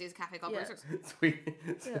because he has a cafe called Yeah.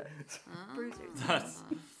 Bruisers. Yeah. Bruisers. That's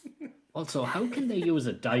Also, how can they use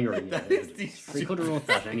a diary? We could have wrote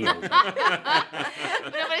that anyway. No,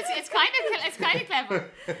 but it's kind of clever.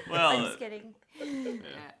 I'm well. just kidding.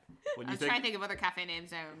 Yeah. When I'm you trying think, to think of other cafe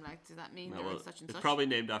names now. I'm like, does that mean no, they're well, in such and it's such? probably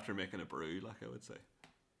named after making a brew, like I would say.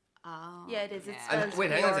 Oh, Yeah, it is. It's yeah. And spelled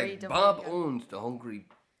wait, hang on a P-R-E-W-E. second. Bob owns the Hungry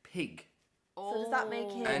Pig, So does that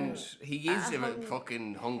make him- and he is a hung-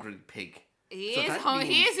 fucking hungry pig. He So is. that He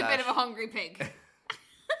means is a bit that- of a hungry pig.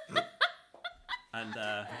 And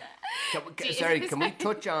Sorry, can we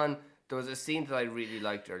touch on? There was a scene that I really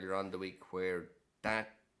liked earlier on the week where that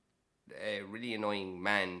really annoying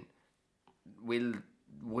man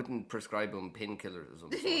wouldn't prescribe him painkillers or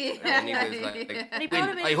something. And he was like, And he brought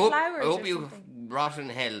him in I hope flowers or you something. rot in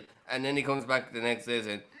hell. And then he comes back the next day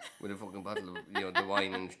saying, with a fucking bottle of the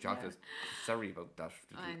wine and chocolates. Sorry about that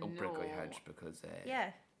I little outbreak I had know. because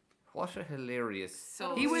Yeah. what a hilarious.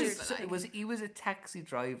 So he was stupid, like. he was a taxi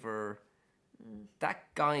driver.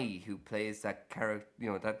 That guy who plays that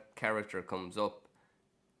character, that character comes up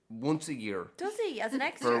once a year. Does he as an For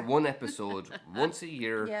extra? one episode, once a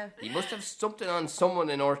year. Yeah. He must have something on someone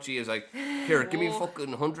in RT is like, here, give me fucking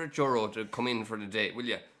 €100 to come in for the day, will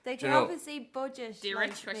you? They Do can you know? obviously budget Do you like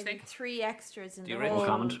rich? What do you maybe think? 3 extras in Do the you rich? whole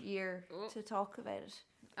Comment. year Oh. to talk about it.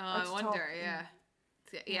 Oh, Or I to wonder. talk, Yeah.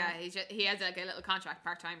 Yeah, he has like a little contract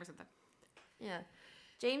part time or something. Yeah.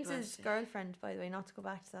 James's But- girlfriend, by the way, not to go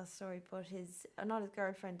back to that story, but his not his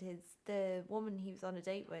girlfriend, the woman he was on a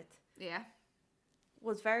date with Yeah,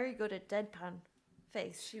 was very good at deadpan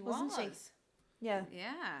face. she wasn't she? Yeah.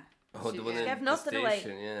 Oh, She- the one yeah. in Gave the nothing away.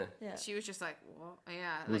 station, yeah. Yeah. She was just like, what?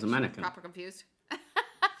 Yeah, It was like, a she mannequin. proper confused.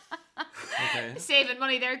 Okay. Saving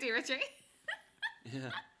money there, dear Richie.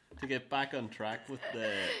 Yeah. To get back on track with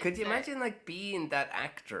the. Could you imagine like being that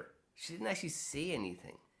actor? She didn't actually say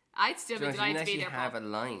anything. I'd still Do you be know, she delighted didn't to be actually there. have Paul. a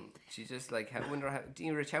line. She just like, wonder how. Do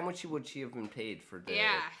you, Rich? How much would she have been paid for the?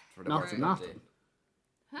 Yeah. For the Nothing, work that nothing.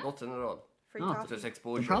 day? Nothing at all. Free No, coffee. Just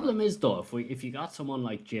exposure. The problem is though, if you got someone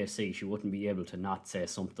like JC, she wouldn't be able to not say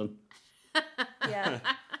something. Yeah.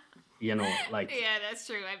 You know, like, Yeah, that's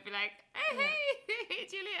true. I'd be like, hey,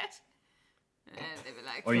 Juliet. And they'd be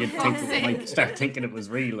like, or you'd "For think fuck's it, sake." like start thinking it was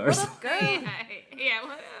real or something. Girl. Yeah,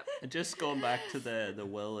 what up? And just going back to the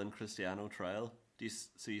Will and Cristiano trial, do you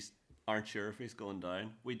so you aren't sure if he's going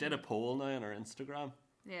down? We did a poll now on our Instagram,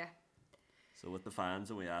 Yeah. so with the fans,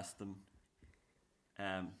 and we asked them, do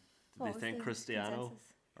What they was think the Cristiano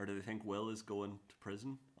consensus? or do they think Will is going to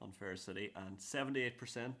prison on Fair City? And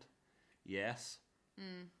 78% yes,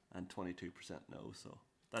 and 22% no. So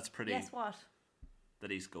that's pretty Guess what?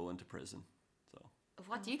 that he's going to prison. So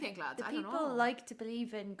What do you think, lads? The I don't people know. like to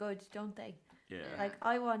believe in good, don't they? yeah, Like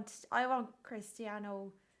I want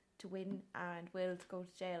Cristiano to win and Will to go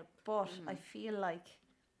to jail, but I feel like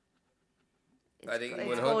I think it's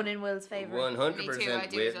 100 going in Will's favour. 100% Me too, I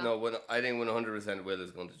do Will. as well. No, I think 100% Will is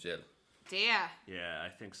going to jail. Yeah. yeah, I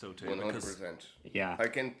think so too. 100%. Yeah. I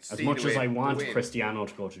can As see much the as way- I the want way- Cristiano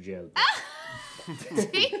to go to jail.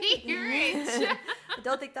 You're rich. I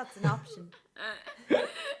don't think that's an option. I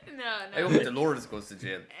No. hope Dolores goes to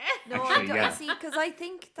jail. No, I Actually, don't. yeah. See, because I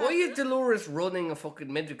think that Why is Dolores running a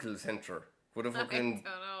fucking medical centre with a I fucking? don't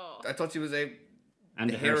know. I thought she was a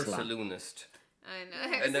And a hair hair salon. salonist, I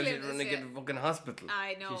know. and now she's Salute running this, a fucking hospital.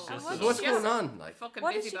 I know. She's just Well, a- So what's she's going just on? Like, Fucking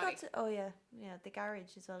what has she busybody. got to? Oh yeah, the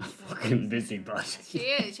garage as well. Fucking busybody. She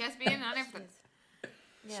is. She has to be in on everything.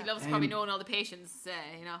 Yeah. She loves probably knowing all the patients,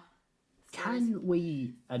 you know. stories. Can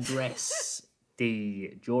we address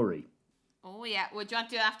the jury? Oh, yeah. Would you want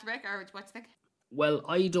to do it after break or what do you think? Well,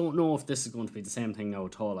 I don't know if this is going to be the same thing now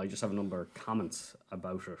at all. I just have a number of comments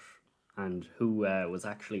about it and who was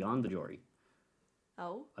actually on the jury.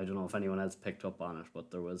 Oh, I don't know if anyone else picked up on it, but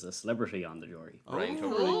there was a celebrity on the jury. Brian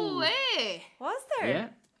Tucker. Oh, hey. was there? Yeah,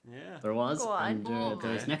 Yeah. there was, Go on. and Oh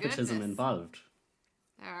there's my nepotism goodness. involved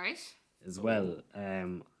All right. as well.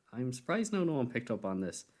 I'm surprised no one picked up on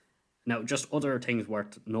this. Now, just other things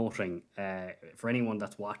worth noting for anyone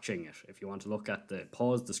that's watching it. If you want to look at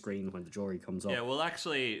pause the screen when the jury comes up. Yeah, well,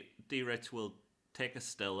 actually, D. Rich will take a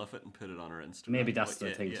still of it and put it on our Instagram. Maybe that's But the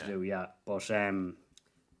yeah, thing yeah. to do, yeah. But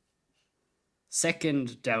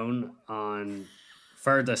second down on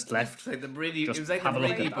furthest left. Like the Brady, Just it was like have the a look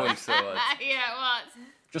Brady at that. bunch. So yeah, it was.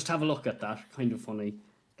 Just have a look at that. Kind of funny.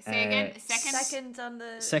 Say again. Second. Second on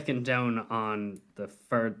the. Second down on the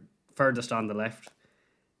furthest on the left.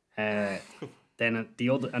 Then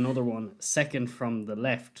another one. Second from the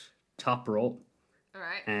left, top row. All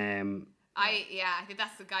right. I think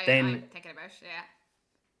that's the guy Then- I'm thinking about. Yeah.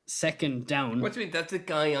 Second down. what do you mean? That's the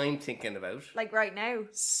guy I'm thinking about. Like right now.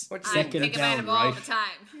 What I'm Second thinking about down, him all right? the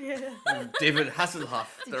time. David Hasselhoff.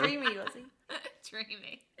 Dreamy, was he?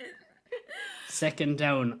 Dreamy. Second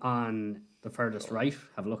down on the furthest right.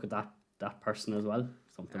 Have a look at that person as well.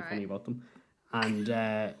 Something Alright. funny about them. And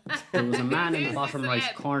there was a man in the Who's bottom this right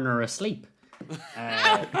celeb? corner asleep.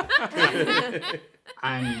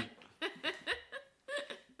 And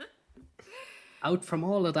out from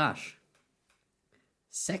all of that,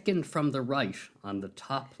 second from the right on the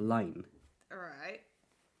top line, All right.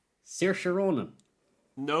 Saoirse Ronan.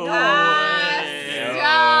 No Ah, way!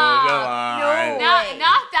 stop. Go on.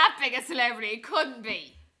 Not that big a celebrity. It couldn't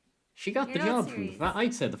be. She got You're the not job from serious.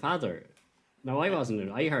 I'd say the father. No, I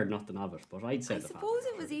wasn't. I heard nothing of it, but I'd say I the father. suppose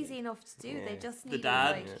it was easy enough to do. They just needed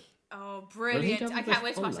dad. like. Oh, he brilliant. done I it can't with wait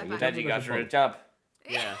to fun, watch that like, back. Daddy got her a job.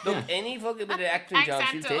 Yeah. Look, Yeah. any fucking bit of acting job,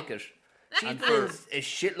 she'll Accental. take it. She does a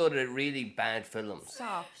shitload of really bad films.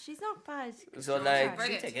 Stop. She's not bad. So, She's like, not she'll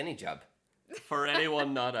Brilliant. take any job. For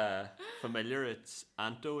anyone not familiar, it's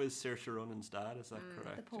Anto is Saoirse Ronan's dad. Is that the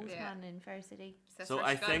correct? postman in Fair City. That's So where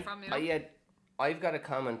I she got it think- from, you know? I've got a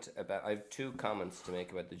comment about. I have two comments to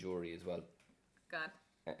make about the jury as well. God.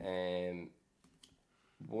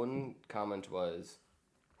 One comment was,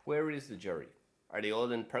 "Where is the jury? Are they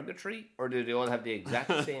all in purgatory, or do they all have the exact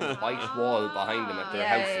same white wall behind them at their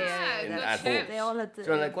houses good at shout. home?" They all had the.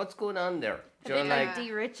 So like, what's going on there? Do you know, like like,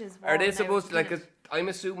 D. Rich's. are they supposed to like? I'm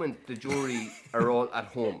assuming the jury are all at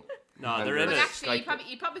home. No, And they're in But a. actually,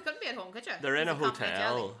 you probably couldn't be at home, could you? They're in a Because of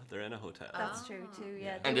hotel. They're in a hotel. That's true too.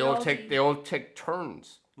 Yeah. And would they all take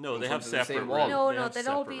turns. No, they in have front of the separate same wall. rooms. No, They no, have they'd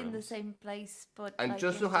all separate be in the rooms. same place, but. And like,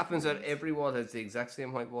 just in so happens that different rooms. every wall has the exact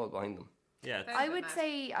same white wall behind them. Yeah. Very I good would math.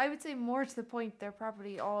 say, more to the point, they're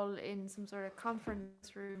probably all in some sort of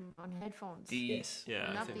conference room on headphones. Yes. Yeah, Would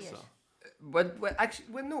I that think be so. it? Well,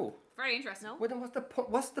 actually, no. Very interesting. No? Well, then what's the point?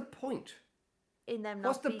 What's the point? In them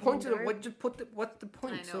What's not the being point in of the it? room. What just put the? What's the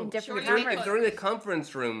point? I know. So In different if they're, cameras. if they're in a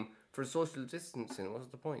conference room for social distancing, what's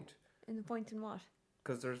the point? In the point in what?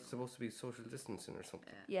 Because there's supposed to be social distancing or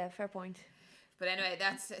something. Yeah, fair point. But anyway,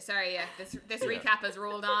 that's sorry. Yeah, this recap has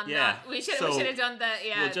rolled on. Yeah, We should so have done the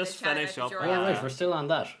we'll just the chat finish about the up jury. All right, we're still on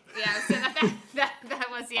that. Yeah, so that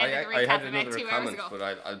was the end of the I recap had about another 2 hours comment, ago. but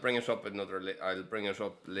I'll bring it up I'll bring it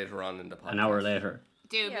up later on in the podcast. An hour later.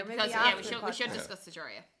 Do Yeah, but maybe because after we the should podcast. discuss the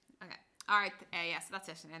jury. Okay. All right. Yeah. So that's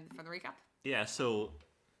it. And for the recap. Yeah, so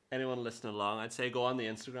anyone listening along, I'd say go on the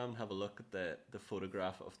Instagram and have a look at the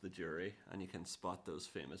photograph of the jury, and you can spot those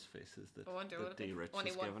famous faces that, I wonder that what D. Rich only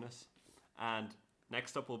has one. given us. And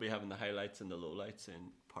next up, we'll be having the highlights and the lowlights in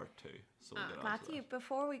part 2. So we'll get on to Matthew, that.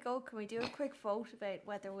 before we go, can we do a quick vote about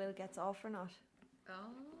whether Will gets off or not? Oh.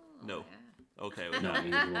 No. Yeah. Okay, we No, know.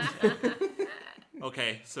 neither one.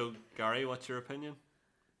 Okay, so Gary, what's your opinion?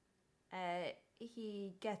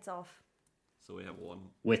 He gets off So we have one.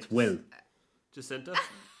 With Will. Jacinta?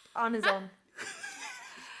 on his own.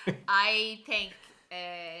 I think.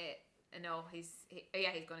 No, he's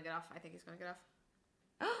going to get off. I think he's going to get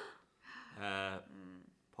off.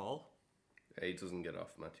 Paul? He doesn't get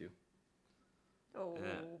off, Matthew. Oh, D.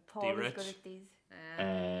 Paul is Rich. good at these.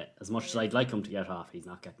 As much as I'd like him to get off, he's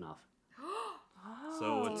not getting off.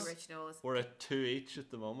 So D. it's, Rich knows. we're at 2 each at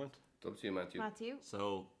the moment. It's up to you, Matthew. Matthew.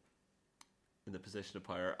 So, in the position of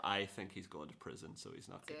power, I think he's going to prison, so he's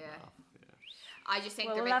not getting Yeah. off. Yeah. I just think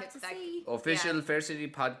Well, they're we'll have making to like, see. Official Yeah. Fair City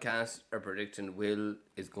podcast are predicting Will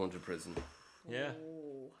is going to prison. Yeah.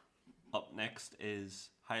 Oh. Up next is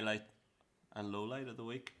highlight and lowlight of the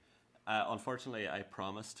week. Unfortunately, I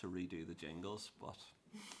promised to redo the jingles, but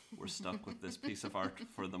we're stuck with this piece of art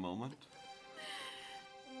for the moment.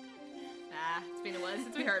 It's been a while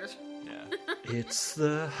since we heard it. Yeah. It's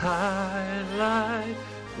the highlight,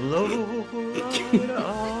 lowlight of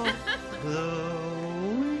the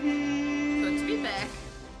week. Good to be back.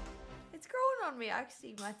 It's growing on me,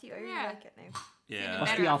 actually, Matthew. I really Yeah. like it now. Yeah,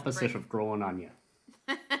 What's Better the after the opposite break. of growing on you?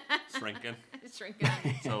 shrinking. It's shrinking.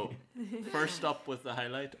 So, first up with the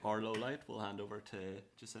highlight or lowlight, we'll hand over to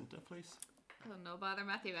Jacinta, please. Oh, no bother,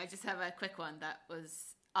 Matthew. I just have a quick one that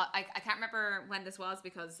was... I can't remember when this was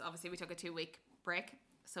because obviously we took a 2-week break.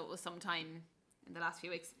 So it was sometime in the last few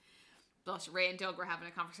weeks. But Ray and Doug were having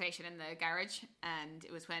a conversation in the garage, and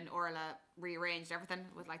it was when Orla rearranged everything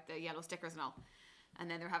with like the yellow stickers and all. And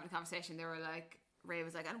then they were having a conversation. They were like, Ray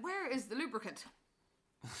was like, "And where is the lubricant?"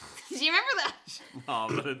 Do you remember that? Oh,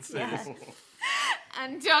 but it's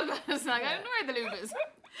And Doug was like, "I don't know where the lube is."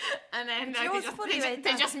 And then you know what's funny about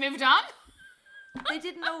they that? just moved on. They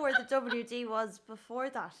didn't know where the WD was before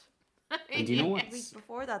that. And do you know A what? week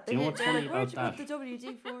before that. Do you know They're what's like, funny where'd you about put the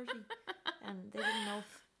WD-40? And they didn't know.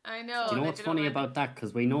 I know. Do you know they what's didn't funny know about that?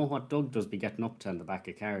 Because we know what Doug does be getting up to in the back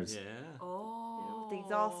of cars. Yeah. Oh, the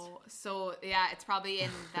exhaust. So yeah, it's probably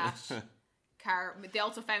in that car. They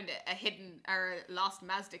also found a hidden or lost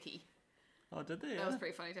Mazda key. Oh, did they? That was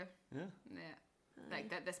pretty funny too. Yeah. Yeah, like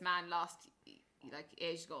that. This man lost like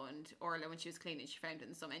ages ago, and Orla, when she was cleaning, she found it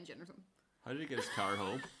in some engine or something. How did he get his car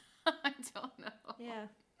home? I don't know. Yeah.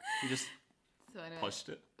 He just So anyway, pushed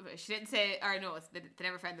it. but she didn't say, or no, they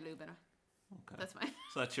never found the lube in it. Okay. That's fine.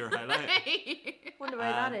 So that's your highlight. Wonder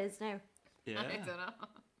where that is now. Yeah. I don't know.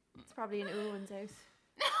 It's probably in Owen's house.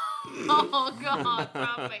 Oh God,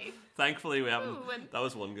 probably. Thankfully, we haven't. Ooh, and- That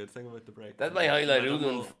was one good thing about the break. That's my highlight,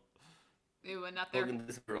 Minimal, Ulwin. Ew, and not there. Fucking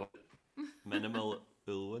this bro. minimal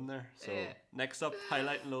Ulwin there. So Yeah. next up,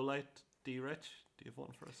 highlight and lowlight. D. Rich, do you have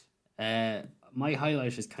one for us? My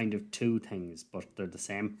highlight is kind of two things, but they're the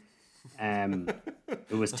same. It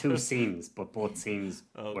was two scenes, but both scenes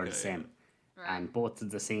were Okay, the same. Right. And both of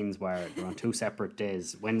the scenes were on two separate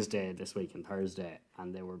days, Wednesday this week and Thursday,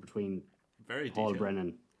 and they were between Very Paul detailed.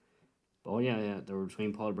 Brennan. Oh yeah, they were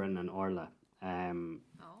between Paul Brennan and Orla.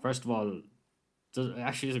 First of all,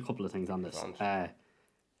 there's a couple of things on this.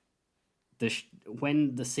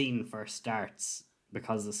 When the scene first starts,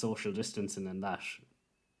 because of the social distancing and that,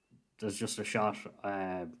 there's just a shot.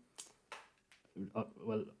 Well,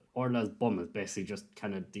 Orla's bum is basically just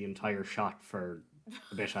kind of the entire shot for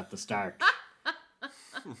a bit at the start.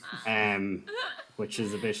 Which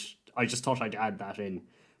is a bit. I just thought I'd add that in,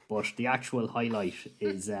 but the actual highlight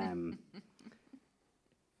is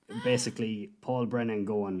basically Paul Brennan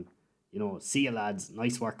going, see you lads,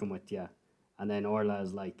 nice working with you, and then Orla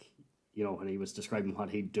is like, when he was describing what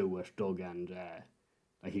he'd do with Doug and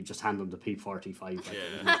like he'd just hand him the P45.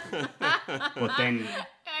 But then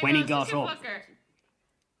when he got up,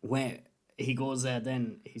 when he goes,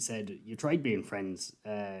 then he said, "You tried being friends.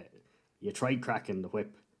 You tried cracking the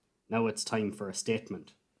whip. Now it's time for a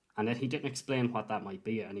statement." And then he didn't explain what that might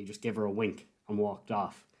be, and he just gave her a wink and walked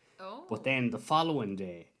off. Oh. But then the following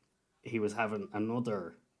day, he was having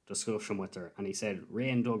another discussion with her, and he said Ray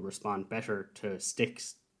and Doug respond better to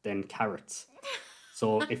sticks than carrots.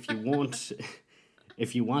 So if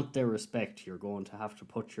you want their respect, you're going to have to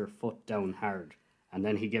put your foot down hard. And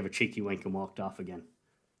then he gave a cheeky wink and walked off again.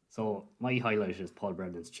 So my highlight is Paul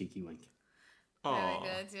Brennan's cheeky wink. Very Aw.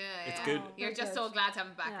 good, yeah. It's yeah. good. You're just so glad to have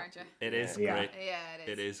him back, aren't you? It is Yeah. great. Yeah, it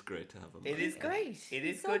is. It is great to have him. It back. is great. It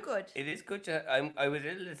is He's so good. It is good. I was a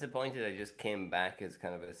little disappointed. I just came back as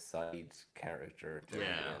kind of a side character. To Yeah.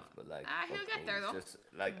 everything else, but like, He'll fuck get me, there, he's though. Just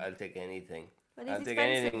like I'll take anything. But I'll he's take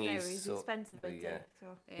expensive anything. now. He's He's so expensive, I think. yeah. So.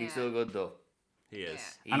 He's Yeah. so good though. He is.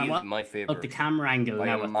 He And I is want- my But favorite. the camera angle By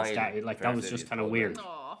now a at the mile, start, like that was Varsity just kind is of Paul weird.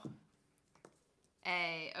 Oh.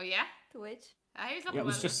 Oh, yeah? The witch. He was Yeah, looking it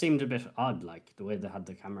was well. just seemed a bit odd, like the way they had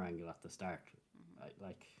the camera angle at the start. I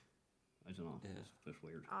don't know, Yeah. it's a bit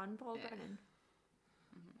weird. On Paul Yeah. Brennan.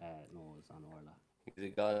 No, it's on Orla. He's a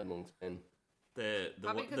god amongst men.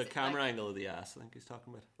 Probably 'cause The it, camera like- angle of the ass, I think he's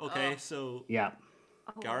talking about. Okay, Oh. so Yeah,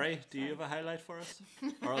 Oh, Gary, do you have a highlight for us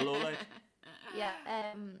or a low light?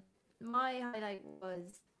 Yeah. My highlight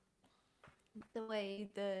was the way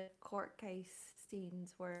the court case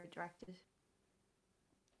scenes were directed.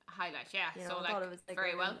 Highlight, yeah. You know, So, I thought like, it was like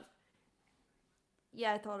very a well. really-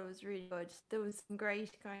 Yeah, I thought it was really good. There was some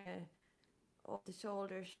great kind of off the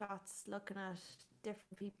shoulder shots looking at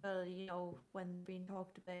different people, when being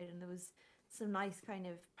talked about, and there was some nice kind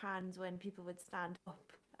of pans when people would stand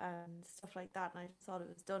up and stuff like that. And I just thought it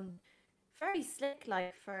was done very slick,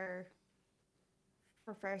 like for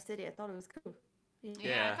Fair City. I thought it was cool.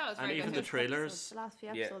 Yeah, I thought it was and very even good. the trailers. The last few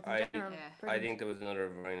Yeah, episodes I- in general. Yeah. I brilliant. think there was another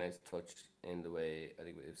very nice touch in the way I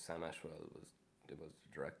think it was Sam Ashwell was the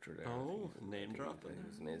director there. I think Oh, he was- I name think dropping. He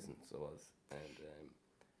was amazing. So was and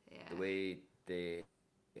Yeah. the way they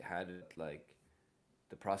had it, like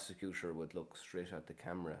the prosecutor would look straight at the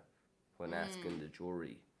camera when asking the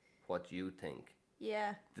jury, "What do you think?"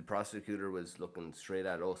 Yeah, The prosecutor was looking straight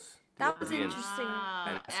at us. the that was audience, interesting. and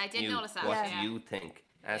I asking did you, notice that. What Yeah. do you think?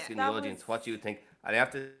 Asking That the audience, was- "What do you think?" And I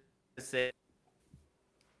have to say,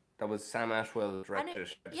 that was Sam Ashwell And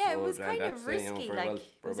directed. yeah, it so was and kind that's, of risky. very Like well- it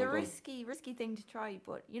very was a well done. risky thing to try,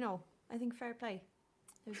 but I think fair play.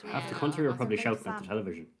 It was really half the Yeah. country were Awesome. probably Thanks, shouting at the Sam.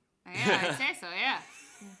 television. Yeah, I'd say so, yeah.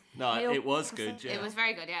 No, Neil it was Percent. good. Yeah, It was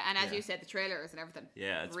very good, yeah. And as Yeah. you said, the trailers and everything.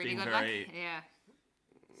 Yeah, it's really been good, very. like. Yeah.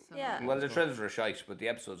 So, Yeah. Well, the trailers were shite, but the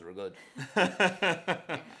episodes were good.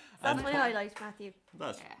 That's my highlight, Matthew.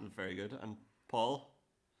 That's Yeah. very good. And Paul,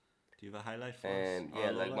 do you have a highlight for us? And Or yeah,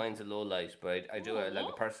 a low like light? mine's a low light, but I do like a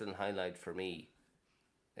Aw. personal highlight for me.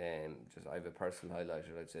 Just I have a personal highlight.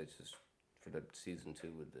 I'd say it's just for the season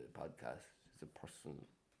 2 with the podcast. It's a personal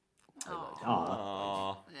highlight.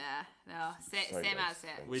 Aw. Yeah, no. Sorry, Same guys. as,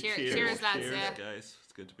 yeah. We Cheers, lads, cheers, yeah. guys.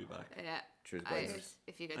 It's good to be back. Yeah. Cheers, I- guys.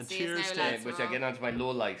 if you could And see cheers us to- now, lads. Which we're I get all- onto my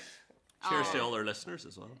low light. Cheers Oh. to all our listeners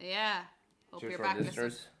as well. Yeah. Hope Cheers you're for our back listening.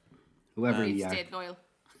 listeners. Whoever You you are. stayed loyal.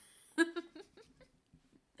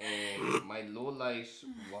 My low light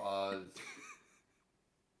was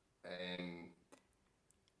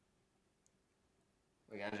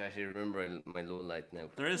I can't actually remember my low light now.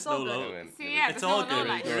 There is It's all no low. good. See, yeah, It's there's all no low good.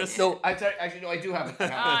 light. There is- No, I'm sorry. Actually, no, I do have it. I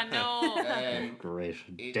have Oh, no. it. Great.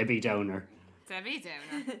 It- Debbie Downer. Debbie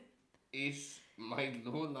Downer. My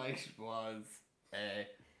low light was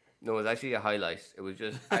no, it was actually a highlight. It was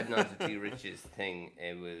just adding on to T. Rich's thing.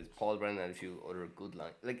 It was Paul Brennan and a few other good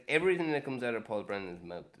lines. Like everything that comes out of Paul Brennan's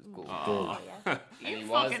mouth is good. Oh, yeah. And he I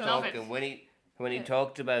was fucking love it. talking when he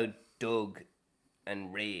talked about Doug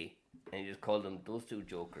and Ray, and he just called them those two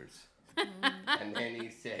jokers. And then he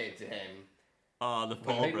said, Oh, the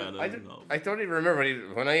Paul Brennan. I don't even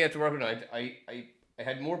remember when I had to work with him. I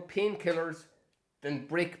had more painkillers than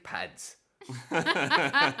brake pads.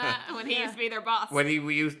 When he used to be their boss. When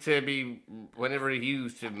we used to be, whenever he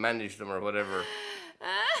used to manage them or whatever.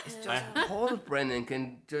 It's just Paul Brennan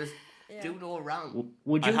can just do no wrong.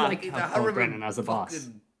 Would you I had- like He's to a have Paul horrible Brennan as a boss?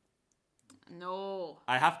 fucking- No.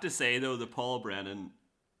 I have to say though, the Paul Brennan,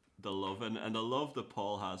 the loving and the love that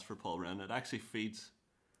Paul has for Paul Brennan, it actually feeds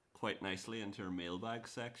quite nicely into our mailbag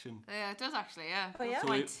section. Yeah, it does actually, yeah. Oh, yeah?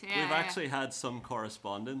 Good So point. we've actually had some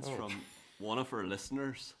correspondence from one of our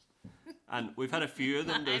listeners, and we've had a few of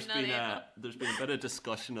them. There's not been able. there's been a bit of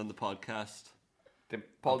discussion on the podcast. Did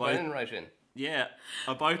Paul About- Brennan write in? Yeah,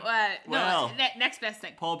 about No, next best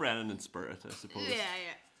thing. Paul Brennan in spirit, I suppose. Yeah,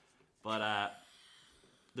 yeah. But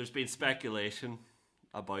there's been speculation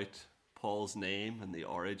about Paul's name and the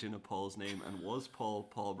origin of Paul's name, and was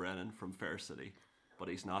Paul Brennan from Fair City, but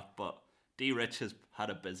he's not. But D. Rich has had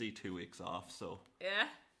a busy 2 weeks off, so Yeah.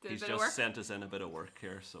 Did a he's bit of just work. sent us in a bit of work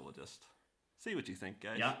here. So we'll just see what you think,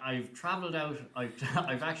 guys. Yeah, I've travelled out.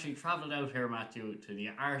 I've actually travelled out here, Matthew, to the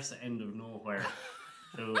arse end of nowhere,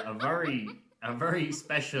 to a very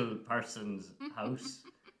special person's house,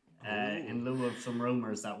 in lieu of some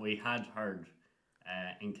rumours that we had heard,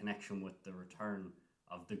 in connection with the return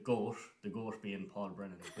of the goat being Paul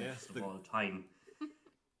Brennan, the greatest of all time,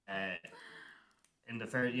 in the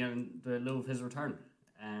fair, in the lieu of his return.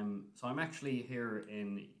 So I'm actually here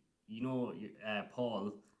in,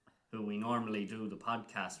 Paul, who we normally do the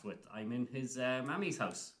podcast with. I'm in his mammy's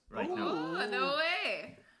house right now. Oh, no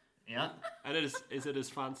way. Yeah. And is it as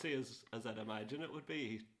fancy as I'd imagine it would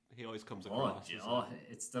be? He always comes Oh, across.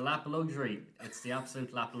 it's the lap of luxury. It's the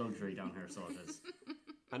absolute lap of luxury down here, so it is.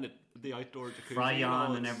 And the outdoor jacuzzi. Fry and all,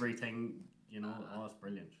 on and it's- everything, it's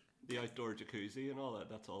brilliant. The outdoor jacuzzi and all that.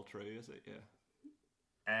 That's all true, is it?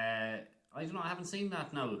 Yeah. I don't know, I haven't seen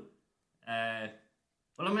that now.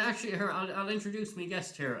 Well, I'm actually here. I'll introduce my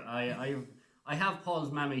guest here. I have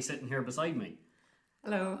Paul's mammy sitting here beside me.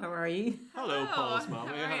 Hello, how are you? Hello, Hello, Paul's how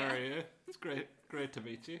mommy. are How are you? you? It's great to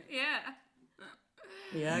meet you. Yeah.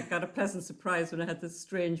 Yeah, I got a pleasant surprise when I had this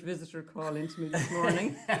strange visitor call into me this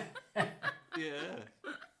morning. Yeah.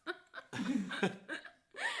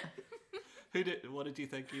 What did you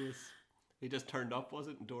think he was? He just turned up, was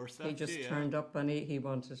it, in doorstep? He just turned up and he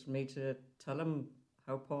wanted me to tell him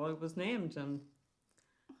how Paul was named. And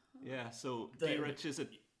Yeah. So, Rich, is it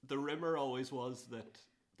the rumor always was that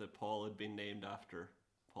Paul had been named after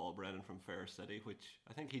Paul Brennan from Fair City, which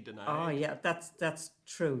I think he denied. oh yeah, that's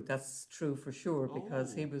true. That's true for sure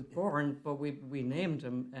because he was born, but we named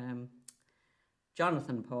him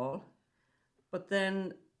Jonathan Paul. But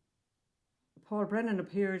then Paul Brennan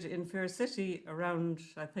appeared in Fair City around,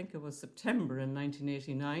 I think it was September in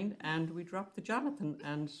 1989, and we dropped the Jonathan,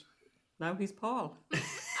 and now he's Paul.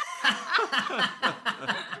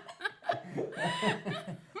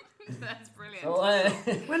 That's brilliant. So,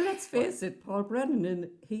 Well, let's face it, Paul Brennan,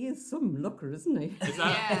 he is some looker, isn't he? Is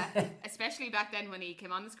that? Yeah. Especially back then when he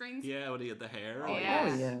came on the screens. Yeah, when he had the hair. Yeah.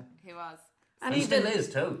 Oh, yeah. He was. And he even- still is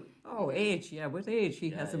too. Oh, age, yeah. With age,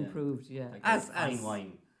 he has yeah. improved, yeah. Like as fine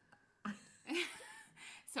wine.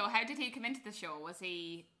 So how did he come into the show? Was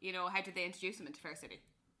he, how did they introduce him into Fair City?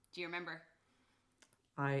 Do you remember?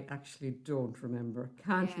 I actually don't remember.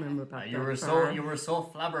 Can't Yeah. remember back You that were far. so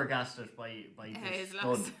flabbergasted by His this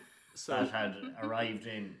looks. stud So that had arrived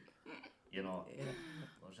in,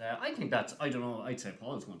 But I think I don't know. I'd say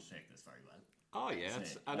Paul's going to take this very well. oh yeah, I'd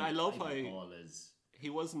say- I love how think Paul is. he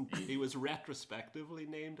was retrospectively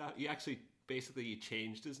named. He actually basically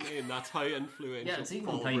changed his name. That's how influential Yeah, it's even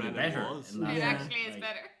Paul kind of Brennan better. was. in that It Yeah. way. actually is Like,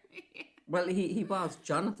 better. Well, he was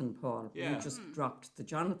Jonathan Paul. Yeah. We just dropped the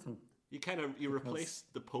Jonathan. You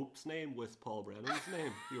replaced the Pope's name with Paul Brennan's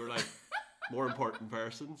name. You were like more important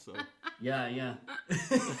person. So Yeah. Yeah,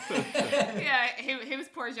 he was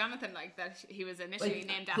poor Jonathan, like that. He was initially Like,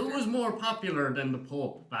 named after. who was more popular than the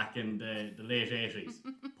Pope back in the late 80s?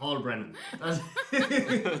 Paul Brennan.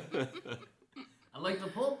 And like the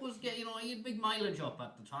Pope was, he had big mileage up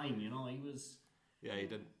at the time. He was yeah, he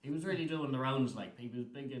did. he was really doing the rounds. Like he was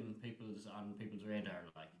big on people's radar.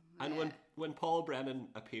 Like And Yeah. when Paul Brennan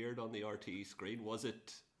appeared on the RTE screen, was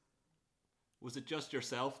it just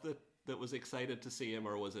yourself that was excited to see him,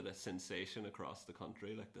 or was it a sensation across the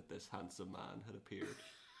country, like that this handsome man had appeared?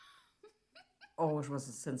 Oh, it was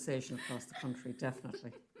a sensation across the country,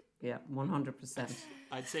 definitely. Yeah, 100%.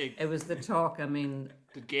 I'd say, It was the talk. I mean,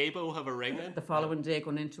 did Gabo have a ring in? the following day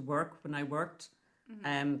going into work when I worked,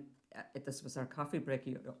 this was our coffee break.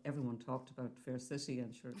 Everyone talked about Fair City,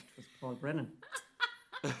 and sure, it was Paul Brennan.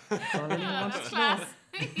 That's all anyone wanted to know.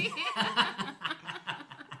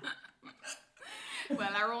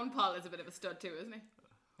 Well, our own Paul is a bit of a stud too, isn't he?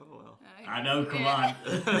 Oh well. I know, come Yeah.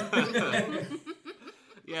 on.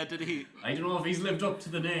 Yeah, did he? I don't know if he's lived up to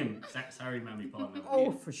the name. Sorry, Mammy Paul. No.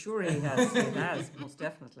 Oh, for sure he has. He has, most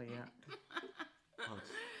definitely, yeah. Oh,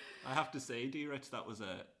 I have to say, D. Rich, that was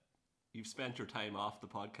you've spent your time off the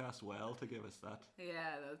podcast well to give us that. Yeah,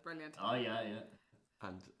 that was brilliant. Oh yeah.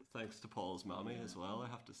 And thanks to Paul's mommy as well, I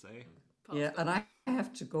have to say. Paul's Yeah, good. and I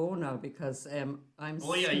have to go now because I'm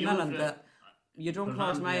Oh, yeah, you smelling have the. to- You don't Put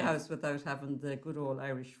close on, my yeah. house without having the good old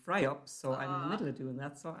Irish fry up, so I'm in the middle of doing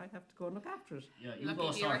that, so I have to go and look after it. Yeah, you Lucky go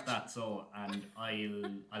you, start Rich. that. So, and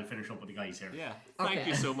I'll finish up with the guys here. Yeah, thank Okay.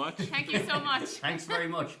 you so much. Thank you so much. Thanks very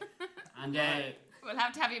much. And We'll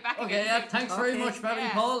have to have you back okay, again. yeah, soon. thanks very Okay. much, Babby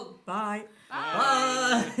Yeah. Paul. Bye.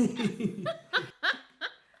 Bye.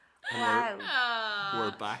 Wow.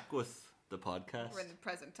 We're back with the podcast. We're in the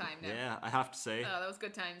present time now. Yeah, I have to say, Oh, that was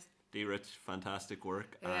good times. D-Rich, fantastic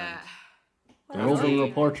work. Yeah. The roving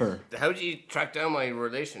reporter. How do you track down my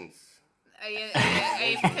relations? Are you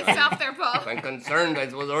pissed off there, Paul? I'm concerned. I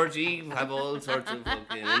suppose RG have all sorts of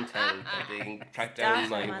fucking intel. They can track down Data,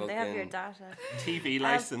 my man. They have your fucking. data. TV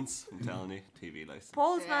license. I'm telling you, TV license.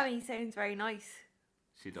 Paul's Yeah. mammy sounds very nice.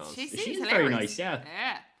 She does. She seems She's hilarious. very nice, yeah.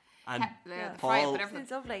 Yeah. And The Yeah. fry Paul- but everything.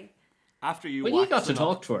 Sounds lovely. after you Well, you got to waxing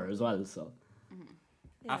talk to her as well, so.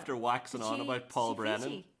 Yeah. after waxing Did on she- about Paul did she Brennan,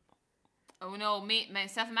 fishy? Oh no,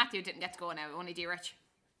 myself and Matthew didn't get to go now. Only D Rich.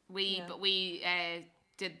 Yeah. But we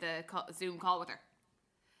did the Zoom call with her.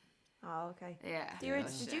 Oh, okay. Yeah. Dear Rich,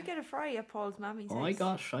 But, did you get a fry at Paul's mammy's Oh,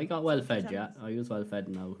 house? I got well fed, yeah. I was well fed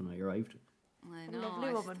now when I arrived. I A know. lovely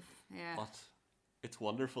I just- woman. Yeah. but it's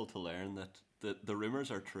wonderful to learn that the rumours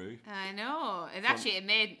are true. I know. It actually it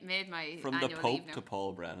made my From the annual Pope leave now. to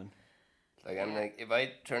Paul Brennan. Like I'm like, if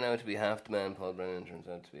I turn out to be half the man Paul Brennan turns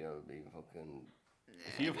out to be, I'll be fucking.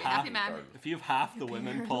 If you've happy half, man. if you've half the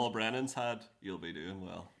women Paul Brennan's had, you'll be doing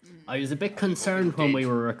well. I was a bit concerned when we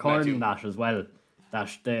were recording Matthew. that as well,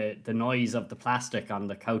 that the noise of the plastic on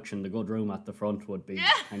the couch in the good room at the front would be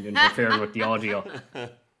kind of interfering with the audio.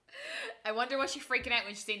 I wonder was she freaking out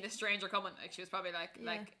when she seen the stranger coming? Like she was probably like,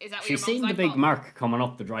 is that what She your mom's seen the like, big Paul? mark coming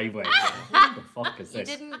up the driveway. What the fuck is You this?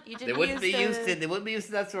 didn't They wouldn't be used to. They wouldn't be used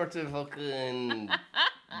to that sort of fucking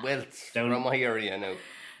wealth Down- from my area now.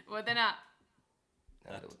 Well, they're not.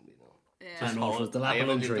 No, they wouldn't be. No. Yeah. I know, it was the I lap of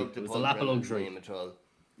haven't luxury. looked It at was the Paul lap of Brennan's luxury. name at all.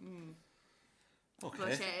 Okay.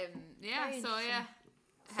 But yeah, Very so yeah.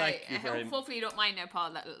 Thank Hey, you very much. hopefully you don't mind now,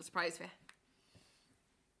 Paul. That little surprise for you.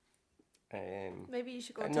 Maybe you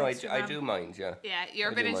should go No, text your I mum. do mind. Yeah. Yeah, you're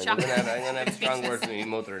I a bit do in mind. shock. I'm gonna have strong words with my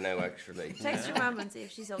mother now. Actually, Text your mum and see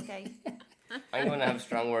if she's okay. I'm gonna have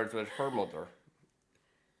strong words with her mother.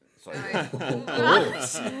 So Okay.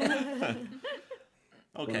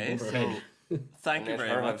 So Overhead. thank you let very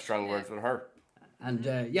her have much. strong words with her. And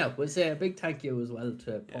yeah, we'll say a big thank you as well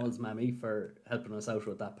to Paul's mammy for helping us out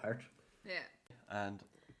with that part. Yeah. And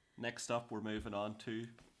next up, we're moving on to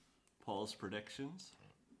Paul's predictions.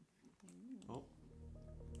 Oh,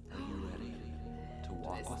 are you ready to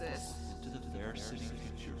walk Is with this- us into the Fair City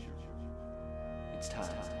future? It's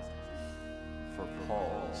time for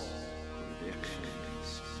Paul's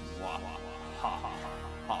predictions. Wah, ha, ha,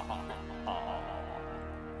 ha, ha, ha.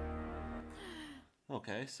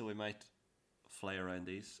 Okay, so we might fly around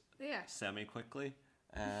these Yeah. semi quickly.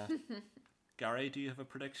 Gary, do you have a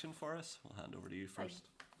prediction for us? I'll hand over to you first.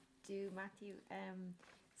 Do Matthew.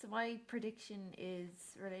 So my prediction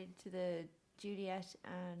is related to the Juliet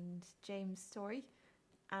and James story,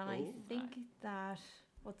 and I think that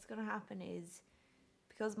what's going to happen is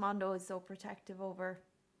because Mondo is so protective over,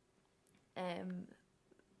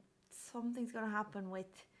 something's going to happen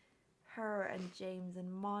with her and James,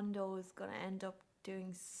 and Mondo is going to end up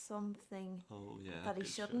doing something Oh yeah. that he good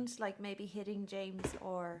shout. shouldn't, like maybe hitting James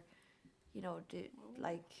or, you know,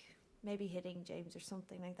 maybe hitting James or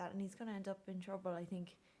something like that, and he's going to end up in trouble. I think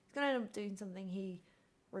he's going to end up doing something he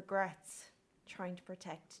regrets, trying to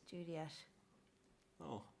protect Juliet.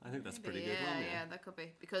 Oh, I think that's a pretty Maybe, good one. yeah, that could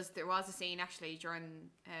be because there was a scene actually during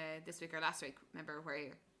this week or last week. Remember where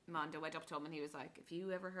Mondo went up to him and he was like, "If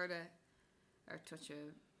you ever heard or touch a,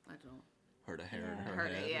 I don't know, Heard a hair in Yeah. her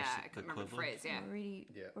heard head. it, or yeah, s- I can't remember the equivalent. phrase,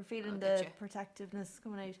 yeah." We're feeling I'll the get you. protectiveness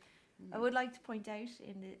coming out. I would like to point out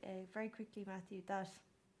very quickly, Matthew, that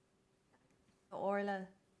Orla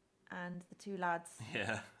and the two lads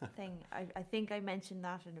Yeah. thing. I think I mentioned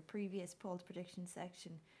that in a previous Paul's prediction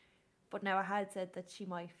section, but now I had said that she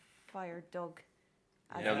might fire Doug.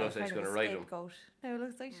 As Now it a looks like she's kind of gonna a write him. scapegoat. Now it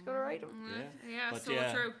looks like she's gonna write him. Yeah, But so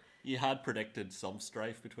yeah, true. you had predicted some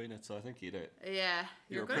strife between it, so I think you did. Yeah,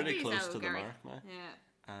 You're good at pretty these close now, to Gary. the mark, man.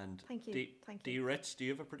 Yeah. And Thank you, thank you. D Rich, do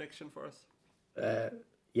you have a prediction for us?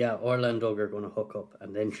 Yeah, Orla and Doug are going to hook up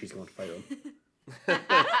and then she's going to fire him.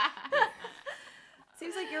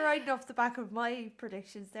 Seems like you're riding off the back of my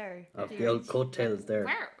predictions there. Of dear the old Rich. coattails there.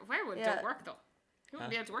 Where would Yeah. Doug work though? He wouldn't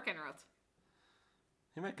be able to work anywhere else.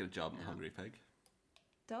 He might get a job in Hungry Pig.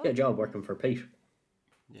 Doug? Get a job working for Pete.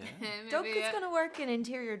 Yeah. Doug is going to work in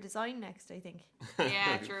interior design next, I think.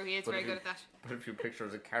 Yeah, true. He is But very if good you- at that. Put a few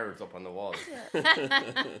pictures of carrots up on the wall.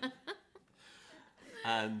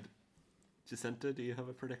 And Jacinta, do you have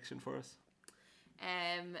a prediction for us?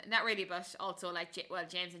 Not really, but also like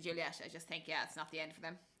James and Juliet. I just think it's not the end for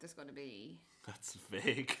them. There's going to be That's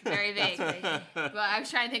vague. very vague. But I was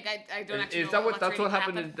trying to think. I don't actually Is know that what? That's really what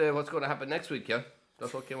gonna happened. In, what's going to happen next week? Yeah,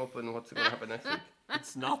 that's what came up in what's going to happen next week.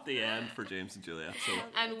 It's not the end for James and Juliet. So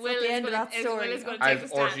And It's Will not the is end of gonna, that is, story, Will is no. going to take As the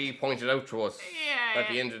stand. RG pointed out to us Yeah, at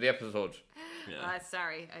the end of the episode. yeah,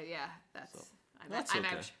 Sorry. Yeah, I'm that's I'm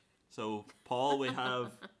okay. out. So Paul, we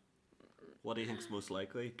have what do you think's most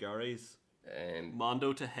likely? Gary's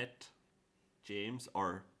Mondo to hit James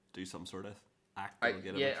or do some sort of act. That will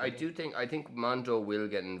get him in I trouble. do think. I think Mondo will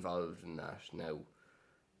get involved in that now.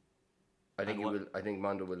 I think And he what- will. I think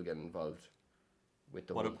Mondo will get involved with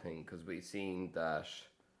the What whole ab- thing because we've seen that.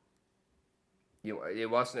 You know, it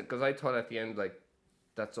wasn't because I thought at the end like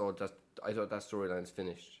that's all. Just I thought that storyline's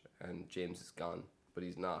finished and James is gone, but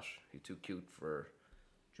he's not. He's too cute for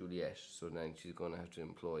Juliet, so then she's going to have to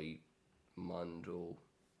employ Mondo.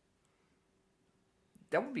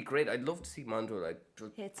 That would be great. I'd love to see Mondo like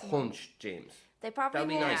just Hit someone. punch James. They probably That'd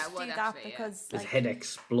be won't nice. do Yeah, well, that actually, yeah. because His like, head the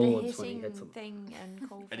explodes when he hitting hits him. thing and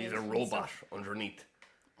cold And he's face a and robot stuff. underneath.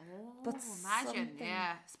 Oh, But imagine, something-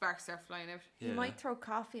 yeah, sparks are flying out. You Yeah. might throw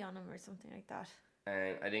coffee on him or something like that.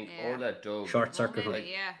 And I think Yeah. Orla Doug. Short circuit. Maybe, Like,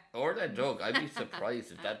 yeah. Orla Doug, I'd be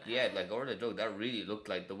surprised if that. Yeah, like Orla Doug, that really looked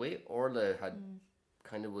like the way Orla had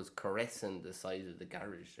kind of was caressing the side of the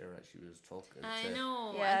garage there as she was talking. I to-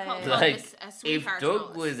 know. Yeah, and call, yeah. call Like, this a if sweetheart Doug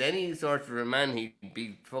rose. was any sort of a man, he'd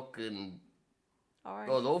be fucking All right.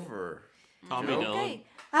 all over her. Tommy You know? Dillon.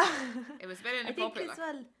 Okay. It was a bit I think inappropriate. as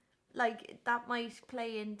well, like that might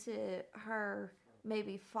play into her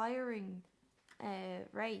maybe firing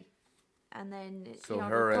Ray, and then So you know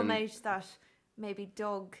her it'll come and- out that maybe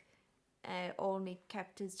Doug only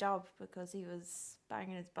kept his job because he was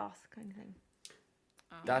banging his boss, kind of thing.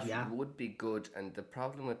 That Yeah. would be good. And the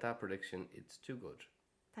problem with that prediction, it's too good.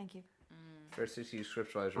 Thank you. Fair City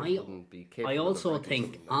scriptwriter I- wouldn't be capable. I of also writing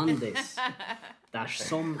think something like on this that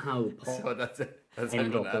somehow that. Paul So that's it. That's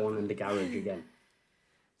ended not up gonna going in the garage again.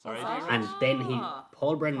 Sorry, Oh. David. And then Ah.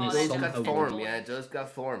 Paul Brennan is Paul Doug's somehow got Somehow form, going- yeah, Doug's got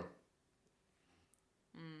form.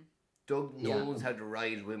 Doug Yeah. knows how to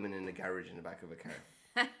ride women in the garage in the back of a car.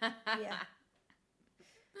 Yeah.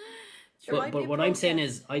 There might be But a what I'm saying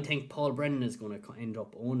protest. is, I think Paul Brennan is going to end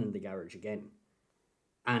up owning the garage again.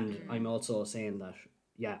 And I'm also saying that,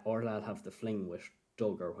 yeah, Orla will have the fling with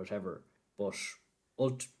Doug or whatever, but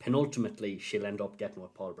penultimately she'll end up getting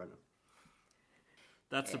with Paul Brennan.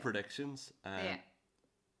 That's the predictions. Yeah.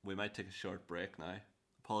 We might take a short break now.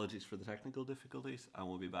 Apologies for the technical difficulties, and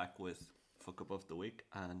we'll be back with Fuck Up of the Week,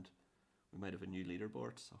 and we might have a new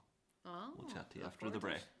leaderboard, so Oh, we'll chat to you look after the forward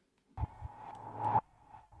break. to it.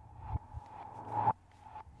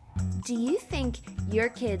 Do you think your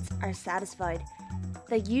kids are satisfied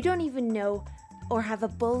that you don't even know or have a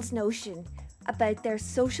bull's notion about their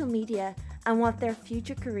social media and what their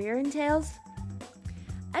future career entails?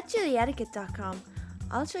 At JulieEtiquette.com,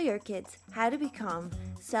 I'll show your kids how to become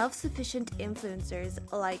self-sufficient influencers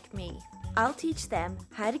like me. I'll teach them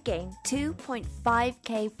how to gain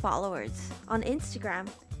 2.5k followers on Instagram,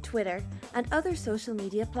 Twitter, and other social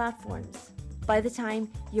media platforms. By the time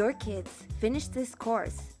your kids finish this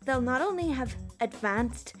course, they'll not only have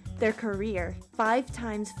advanced their career 5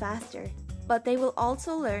 times faster, but they will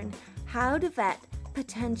also learn how to vet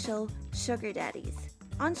potential sugar daddies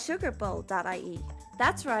on sugarbowl.ie.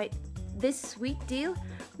 That's right, this sweet deal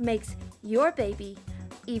makes your baby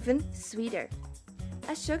even sweeter.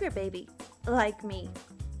 A sugar baby like me.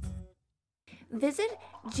 Visit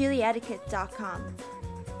JulieEtiquette.com.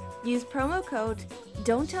 Use promo code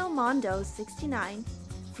Don'tTellMondo69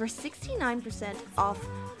 for 69% off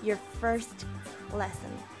your first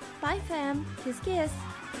lesson. Bye fam, kiss kiss.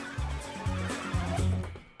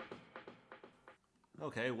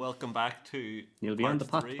 Okay, welcome back to You'll be on the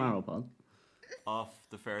part pot 3 tomorrow, Paul. of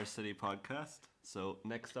the Fair City podcast. So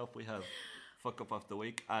next up we have Fuck Up of the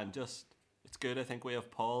Week, and just it's good. I think we have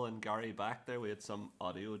Paul and Gary back there. We had some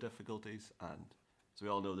audio difficulties, and as we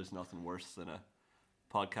all know, there's nothing worse than a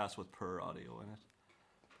podcast with poor audio in it.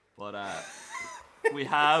 But we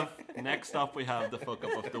have next up we have the Fuck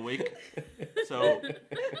Up of the Week. So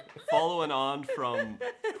following on from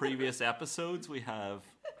previous episodes, we have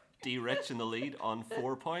D Rich in the lead on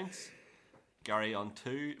 4 points, Gary on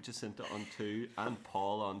 2, Jacinta on 2, and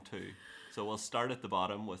Paul on 2. So we'll start at the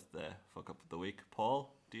bottom with the Fuck Up of the Week.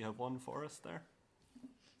 Paul, do you have one for us there?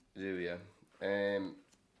 Do yeah.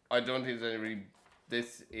 I don't think there's any really.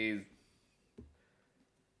 This is.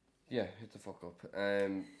 Yeah, hit the fuck up.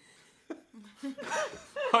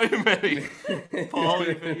 How many? Paul,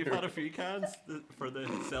 you've had a few cans for the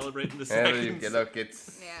celebrating the seconds. Look,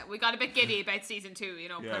 it's... Yeah, we got a bit giddy about season 2, you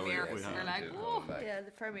know, Yeah, premiere. we So have you're like, to whoa. come back. Yeah,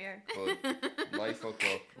 the premiere. But my fuck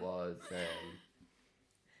up was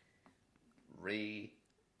Ray.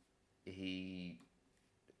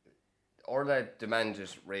 Orla demanded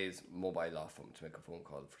Ray's mobile off him to make a phone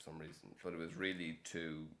call for some reason, but it was really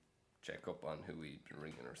to check up on who he'd been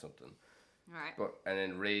ringing or something. Alright. And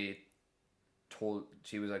then Ray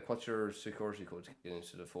she was like, "What's your security code to get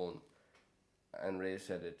into the phone?" And Ray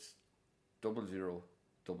said it's 000000.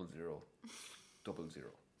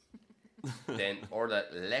 Then Orla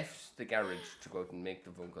left the garage to go out and make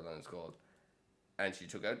the phone call on his call, and she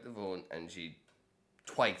took out the phone and she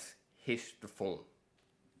twice hit the phone,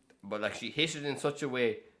 but like she hit it in such a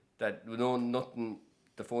way that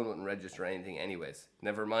the phone wouldn't register anything anyways.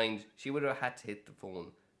 Never mind, she would have had to hit the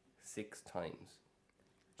phone 6 times.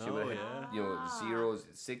 She would have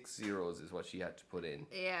hit, 6 zeros is what she had to put in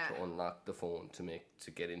to unlock the phone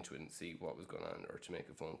to get into it and see what was going on or to make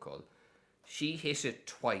a phone call. She hit it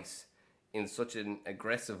twice in such an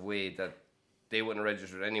aggressive way that they wouldn't have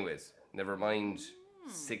registered anyways. Never mind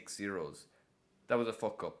 6 zeros. That was a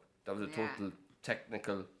fuck up. That was a total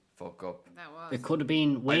technical fuck up. That was. It could have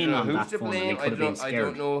been Wayne on that phone, and he could have been scared. I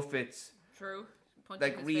don't know if it's True. Punch him in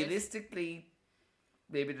like his realistically.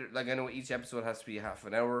 Maybe like I know each episode has to be half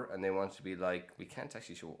an hour, and they want to be like, we can't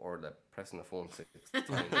actually show Orla pressing the phone 6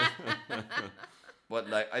 times. But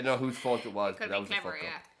like I know whose fault it was, Could but that be was clever, a fuck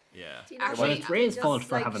yeah. up. Yeah. Do you know Actually, Well, what? it's Ray's Just, fault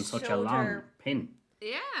for like, having such a showed long her- pin.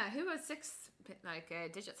 Yeah, who has 6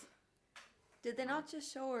 digits? Did they not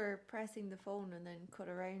just show her pressing the phone and then cut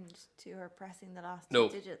around to her pressing the last No,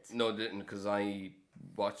 2 digits? no, it didn't, because I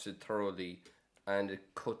watched it thoroughly, and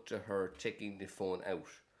it cut to her taking the phone out,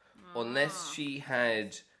 unless she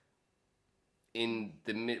had in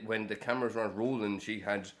the when the cameras weren't rolling, she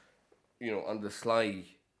had, on the sly,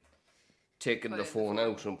 taken Put the in the phone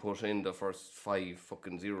out and put in the first 5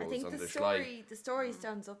 fucking zeros I think on the the sly. story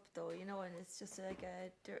stands up though, and it's just like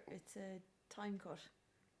it's a time cut.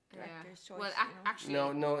 Director's choice. Well, actually,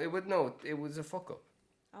 It was a fuck up.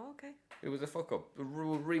 Oh, okay. It was a fuck up.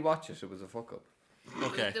 We'll rewatch it. It was a fuck up.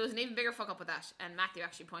 Okay. there was an even bigger fuck up with that, and Matthew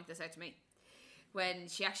actually pointed this out to me when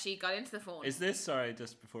she actually got into the phone. Is this, sorry,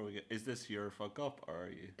 just before we get, is this your fuck up or are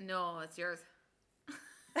you? No, it's yours.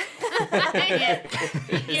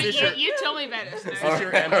 Yeah. You told me about it. Is this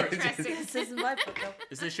your entry? Interesting. This isn't my fuck up.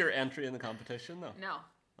 Is this your entry in the competition though? No,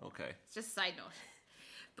 Okay. it's just a side note.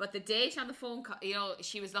 But the date on the phone call,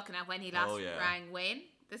 she was looking at when he last rang Wayne.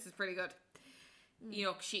 This is pretty good.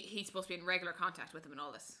 He's supposed to be in regular contact with him and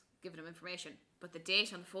all this, giving him information. But the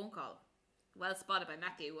date on the phone call, well spotted by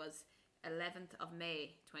Matthew, was 11th of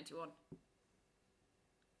May 21.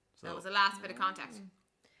 So That was the last bit of contact.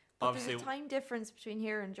 But obviously, there's a time difference between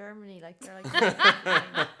here and Germany. Like they're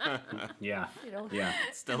like, Yeah, you know, yeah.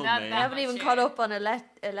 still Not May. they haven't much, even yeah. caught up on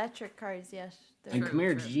electric cars yet. They're- And come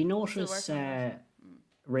here, true. did you Still notice working on it.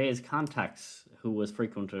 Ray's contacts who was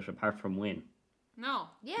frequented apart from Wayne? No.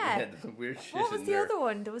 Yeah. There's some weird shit What was in the there. other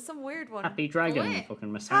one? There was some weird one. Happy Dragon, Wait.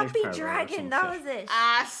 fucking massage Happy parlour or Dragon, some that shit. was it.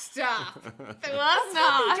 Stop. There was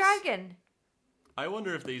Happy not. Dragon. I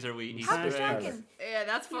wonder if these are wee Easter Happy eggs Dragon. Yeah,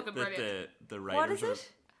 that's fucking that brilliant. the What writers is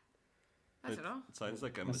it? I don't know. It sounds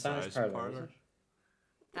like a Massage massage parlour, parlor. is it?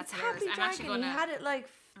 That's It's hilarious. Happy I'm actually Dragon. gonna. He had it like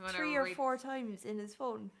I'm gonna 3 or read- 4 times in his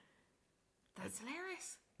phone. That's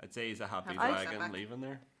hilarious. I'd say he's a happy Have I- dragon leaving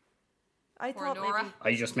there. I Or thought Nora. maybe.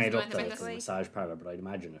 I just made He's up going that to it's a make massage parlour, but I'd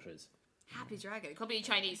imagine it is. Happy Dragon. It could be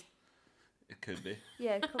Chinese. It could be.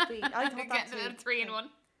 Yeah, it could be. I thought that Getting too. a 3 in 1.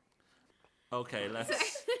 Okay,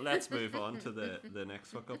 let's move on to the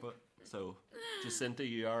next fuck up. So, Jacinta,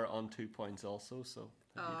 you are on 2 points also. So.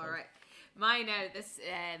 All right. Mine now. This.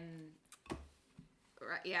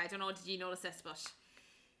 Right. Yeah. I don't know. Did you notice this? But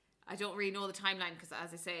I don't really know the timeline because,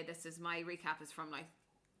 as I say, this is my recap is from like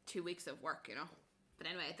 2 weeks of work. But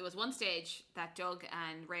anyway, there was one stage that Doug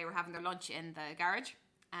and Ray were having their lunch in the garage,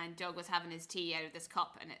 and Doug was having his tea out of this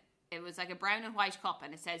cup, and it was like a brown and white cup,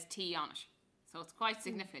 and it says tea on it. So it's quite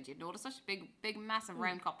significant. You'd notice it? Big, massive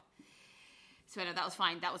round cup. So that was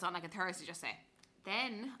fine. That was on like a Thursday, just say.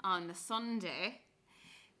 Then on the Sunday,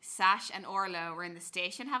 Sash and Orla were in the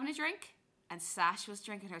station having a drink, and Sash was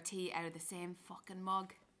drinking her tea out of the same fucking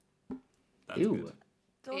mug. That's Ew. good.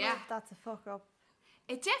 Don't know Yeah. if that's a fuck up.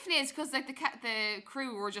 It definitely is because like the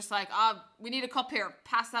crew were just like, we need a cup here.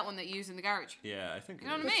 Pass that one that you used in the garage. Yeah, I think. You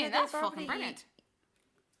know what I it is. so mean? they're That's fucking probably- brilliant.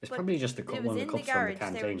 It's But probably just the It was one of in the the cups from garage. the They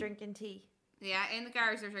were canteen. drinking tea. Yeah, in the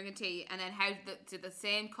garage they're drinking tea, and then how did the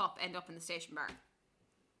same cup end up in the station bar?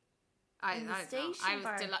 I In the don't know. station I was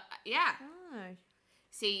bar? yeah. Oh.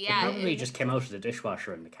 See, It yeah. probably just came out of the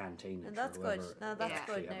dishwasher in the canteen. And that's good. No, that's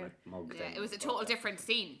actually good have now. it mugged Yeah, in it was a and total brought that. different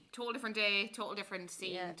scene, total different day, total different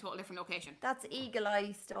scene, Yeah. total different location. That's eagle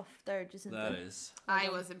eye stuff there, Jacinta. That is. I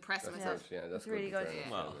was impressed with That's myself. good. Yeah, that's It's really good. good. in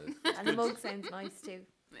fairness, Wow. yeah, it is. And the mug sounds nice too.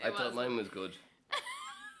 I It thought was. mine was good.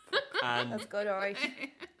 And That's good, alright.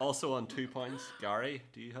 also on 2 points, Gary,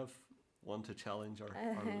 do you have one to challenge our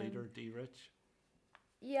leader, D. Rich?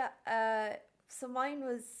 Yeah, so mine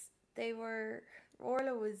was,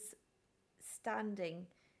 Orla was standing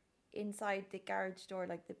inside the garage door,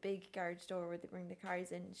 like the big garage door where they bring the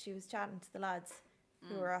cars in. She was chatting to the lads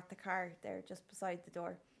who were at the car there just beside the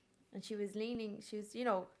door. And she was leaning, she was,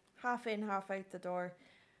 half in, half out the door.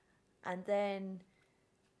 And then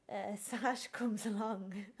Sash comes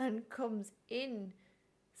along and comes in,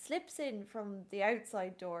 slips in from the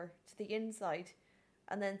outside door to the inside,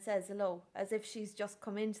 and then says hello, as if she's just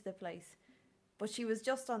come into the place. But she was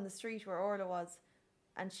just on the street where Orla was,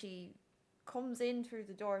 and she comes in through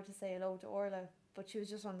the door to say hello to Orla, but she was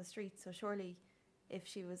just on the street, so surely if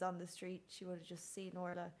she was on the street, she would have just seen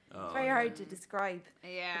Orla. It's very hard to describe.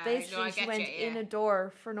 Yeah, But basically, I she get went you, in yeah. a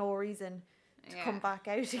door for no reason to Yeah. come back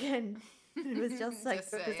out again. It was just like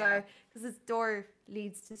Just, bizarre, because this door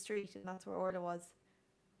leads to the street, and that's where Orla was.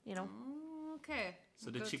 Okay.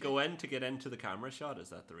 So did Good she to- go in to get into the camera shot? Is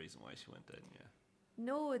that the reason why she went in? Yeah.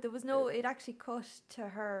 No, there was no. It actually cut to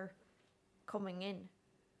her coming in.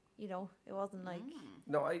 It wasn't like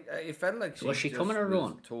No, it felt like she Was she just coming or was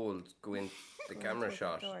going? told go in the camera through the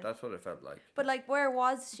shot. door. That's what it felt like. But like, where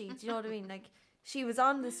was she? Do you know what I mean? Like, she was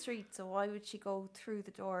on the street, so why would she go through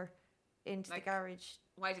the door into Like, the garage?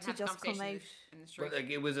 Why didn't to have the just come conversation out. in the street? But like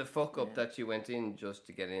it was a fuck up that she went in just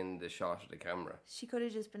to get in the shot of the camera. She could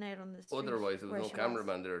have just been out on the street. Otherwise, there was where no she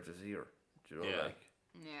cameraman there to see her. Do you know, Yeah. like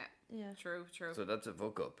Yeah, Yeah, true. so that's a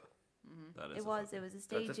fuck up. That is it a was. fuck It up. was a That's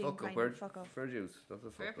staging a fuck up. kind Where, of fuck up. fair juice. That's a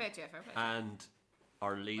fuck Fair up. play to you, fair play. And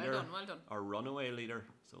our leader, well done. our runaway leader,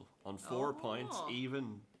 so on 4 points, Oh.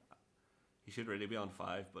 even, he should really be on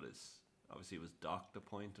 5, but obviously he was docked a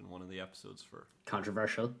point in one of the episodes for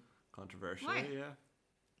Controversial. controversial. Why? Yeah,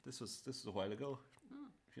 this was a while ago.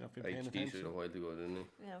 If you've not been paying HD should attention. a while ago, didn't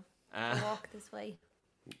he? Walk this way.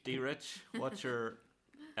 D. Rich, what's your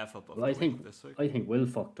F up of Well, I the think week this week? Will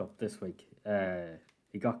fucked up this week.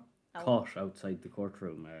 He got Oh. caught outside the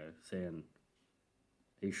courtroom saying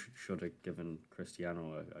he should have given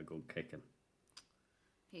Cristiano a good kicking.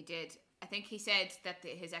 He did. I think he said that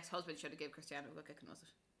his ex-husband should have given Cristiano a good kicking, was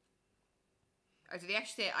it? Or did he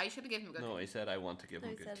actually say I should have given him a good No, kicking? he said I want to give No,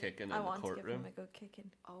 him he a good said, kicking in I the want to give courtroom. him a good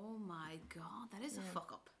kicking. Oh my god, that is a Yeah.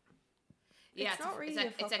 fuck up. Yeah, It's not really like, a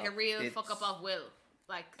it's fuck like a up. real It's- fuck up of Will,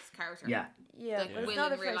 like his character. Yeah. Yeah, Like but Will it's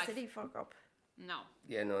not in a real Fair life. City fuck up. No.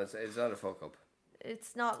 Yeah, no, it's not a fuck up.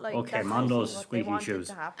 It's not like Okay, that's Mondo's actually what squeaky they wanted shoes.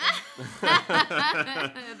 to happen.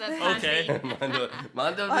 That's Okay.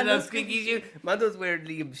 Mando did Mando's have squeaky shoes. Mando's wearing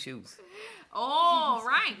Liam's shoes. Oh,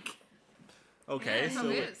 rank. Okay, Yeah, so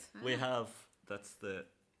it is. we have that's the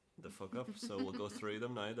fuck up. So we'll go through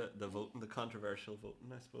them now. The voting, the controversial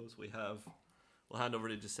voting, I suppose. We'll hand over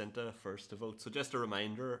to Jacinta first to vote. So just a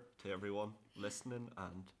reminder to everyone listening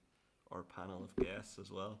and our panel of guests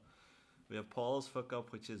as well. We have Paul's fuck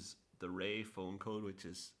up, which is the Ray phone code, which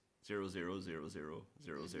is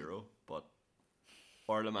 000000, but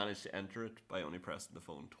Orla managed to enter it by only pressing the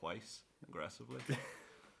phone twice aggressively.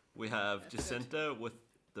 We have Jacinta with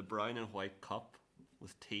the brown and white cup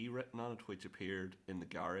with tea written on it, which appeared in the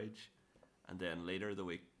garage, and then later the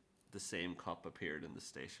week the same cup appeared in the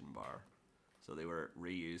station bar. So they were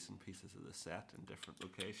reusing pieces of the set in different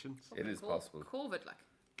locations. It is Cool. possible. COVID, like.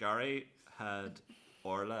 Gary had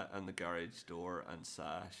Orla and the garage door and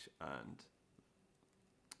Sash, and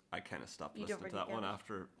I kind of stopped You don't listening to really that one get it.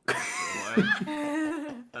 after a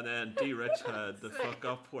while. And then D. Rich had the fuck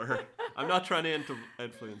up where I'm not trying to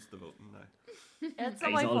influence the voting now. It's not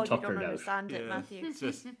He's my all fault you tuckered don't out. understand it, Yeah, Matthew.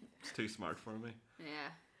 it's too smart for me. Yeah.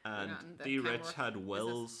 And not in the D. camera Rich had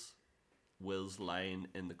business. Will's line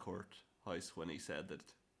in the courthouse when he said that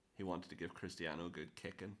he wanted to give Cristiano a good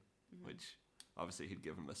kicking, which obviously he'd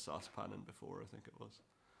given him a saucepan in before, I think it was.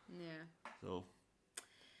 Yeah. So,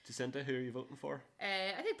 Jacinta, who are you voting for?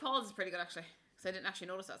 I think Paul's is pretty good actually, because I didn't actually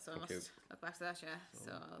notice that, so I Okay. must look back to that. Yeah.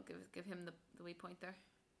 So I'll give him the wee point there.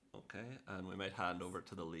 Okay, and we might hand over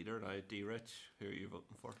to the leader now. D. Rich, who are you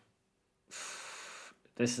voting for?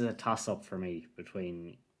 This is a toss up for me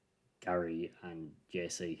between Gary and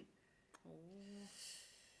JC.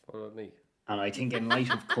 What about me? And I think in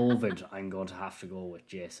light of COVID, I'm going to have to go with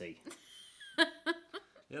JC.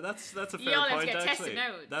 Yeah, that's a You fair all have to point get actually. tested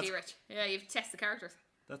now, That's D-Rich. Yeah, you've tested the characters.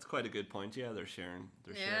 that's quite a good point. Yeah, they're sharing.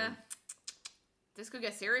 Yeah. This could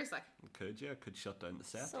get serious, like. Could shut down the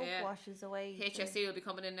set. Soap Yeah. washes away. the- HSE will be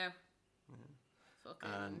coming in now. Fucking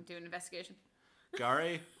And- do an investigation.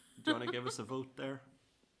 Gary, do you want to give us a vote there?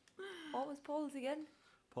 What was Paul's again?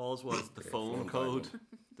 Paul's was the phone phone code,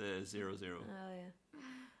 the 00. Oh yeah.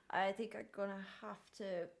 I think I'm gonna have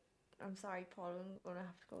to. I'm sorry, Paul. I'm gonna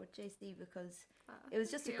have to go with JC because it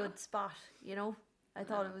was just a good spot. You know, I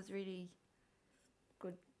thought it was really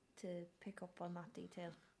good to pick up on that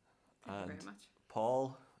detail. Thank you And very much.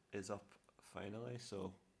 Paul is up finally,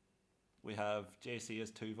 so we have JC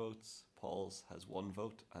has 2 votes, Paul's has 1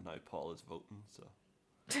 vote, and now Paul is voting, so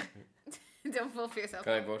Don't vote for yourself.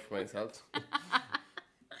 Can I vote for myself?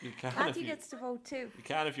 you can if Matthew you, gets to vote too. you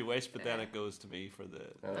can if you wish, but then it goes to me for the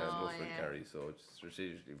And I Oh, vote for yeah. Gary, so just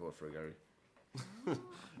strategically vote for Gary.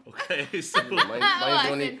 okay. So Mine's I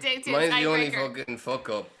the only, can take to a mine's the only tiebreaker. fucking fuck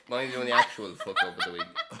up. Mine's the only actual fuck up of the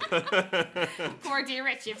week. Poor dear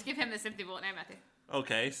Rich, you have to give him the sympathy vote now, Matthew.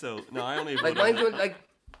 okay, so no, I only Like voted. mine's only, like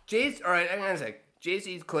Jay's. All right, hang on a sec.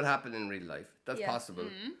 JC's could happen in real life. That's Yeah. possible.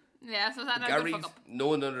 Yeah, so that's not a good Gary's, fuck up. no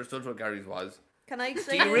one understood what Gary's was. Can I D.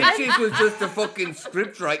 explain? it? Richie's was just a fucking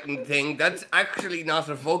script writing thing. That's actually not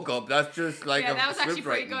a fuck up. That's just like Yeah, a that was actually script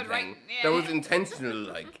pretty writing good, thing. right? Yeah, That was yeah. intentional,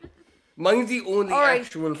 like. Mine's the only All right,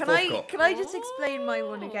 actual can fuck I up. can I just explain my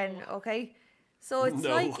one again? Okay, so it's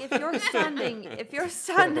No. like if you're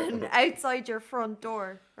standing outside your front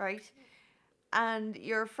door, right, and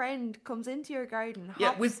your friend comes into your garden, Yeah,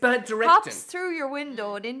 hops, with bad directing. hops through your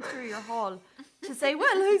window and in through your hall to say,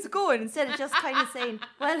 "Well, how's it going?" instead of just kind of saying,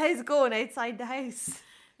 "Well, how's it going?" outside the house.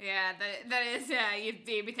 Yeah, that is, yeah, you'd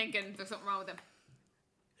be thinking there's something wrong with him.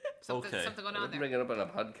 Something going I on wouldn't there. bring it up on a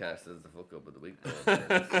podcast as the fuck up of the week. though, in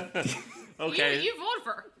fairness. Okay, You voted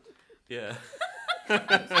for yeah.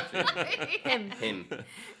 Him. Him.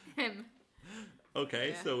 him. Okay,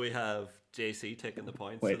 Yeah. so we have JC taking the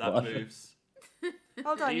points, Wait, so that what? moves.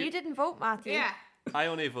 Hold on, you- you didn't vote, Matthew. Yeah. I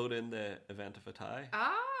only vote in the event of a tie.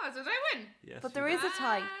 Ah, so did I win? Yes. But you there is a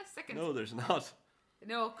tie. Second. No, there's not.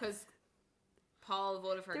 No, because Paul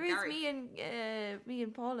voted for There is Gary. me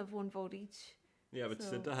and Paul have 1 vote each. Yeah, but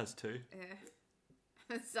So- Cinta has 2. Yeah.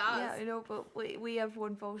 Zaz. Yeah, I know, but we have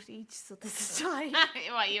 1 vote each, so this is tie.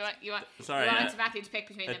 what, you want Sorry, you want Matthew to pick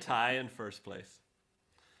between a them? tie in first place.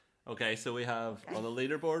 Okay, so we have on the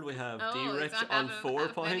leaderboard we have Oh, D he's Rich not on having 4 any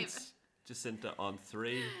of points, Jacinta on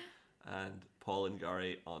 3, and Paul and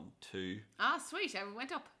Gary on 2. Ah, sweet. I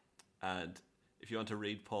went up. And if you want to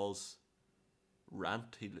read Paul's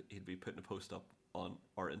rant, he'd be putting a post up on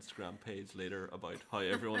our Instagram page later about how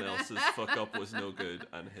everyone else's fuck up was no good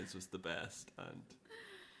and his was the best. And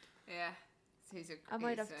Yeah. So he's a, I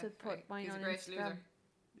might he's have a to put very- mine he's a on great Instagram. loser.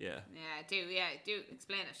 yeah. Yeah, do.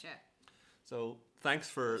 Explain it, yeah. So thanks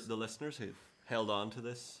for the listeners who've held on to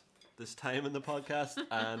this time in the podcast.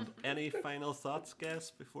 And any final thoughts,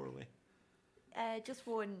 guess, before we? Just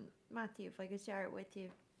one, Matthew, if I could share it with you.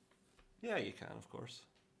 Yeah, you can, of course.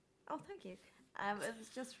 Oh, thank you. It was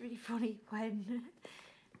just really funny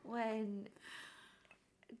when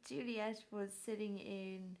Juliet was sitting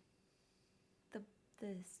in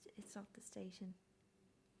it's not the station,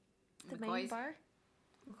 the main McCoy's. bar,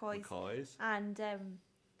 McCoy's, McCoy's.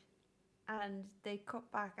 and they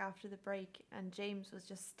cut back after the break, and James was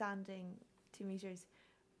just standing 2 meters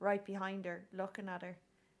right behind her, looking at her.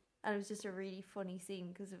 And it was just a really funny scene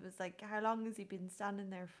because it was like, how long has he been standing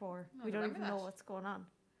there for? I We don't remember even know that. what's going on.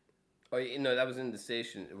 Oh, you know, that was in the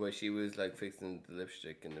station where she was like fixing the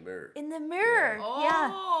lipstick in the mirror. In the mirror, yeah.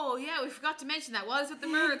 Oh, yeah, we forgot to mention that. What is with the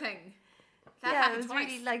mirror thing? That Yeah, it happened was twice.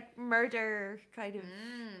 really like murder kind of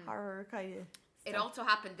horror kind of. It also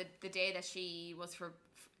happened the day that she was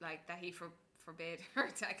that he forbade her.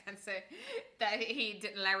 I can't say that he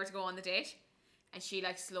didn't allow her to go on the date, and she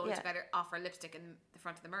like slowly Yeah. took out off her lipstick in the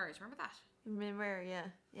front of the mirror. Do you remember that? In the mirror, yeah.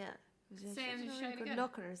 It was just, Same she was shade really good again.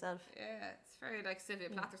 look at herself. Yeah, it's very like Sylvia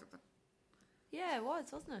Plath or something. Yeah, it was,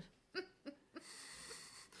 wasn't it?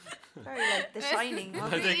 Very like The Shining,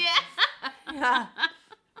 wasn't it? think- Yeah. Yeah.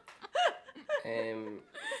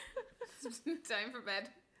 Time for bed.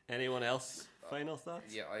 Anyone else? Final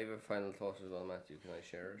thoughts? Yeah, I have a final thought as well, Matthew. Can I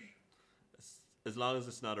share it? As long as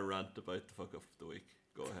it's not a rant about the fuck up of the week.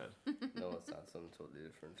 Go ahead. No, it's not something totally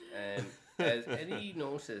different. Has any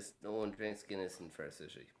noticed no one drinks Guinness in Fair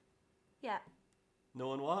City? Yeah. No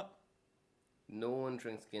one what? No one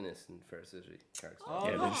drinks Guinness in Fair City, Carrickstown. Oh,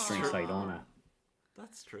 Yeah, they just drink true. Sidona.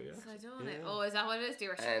 That's true. So I don't Yeah. know. Oh, is that what it is,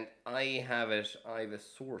 dear? And I have a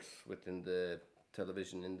source within the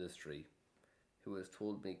television industry who has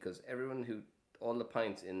told me, because all the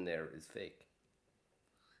pints in there is fake.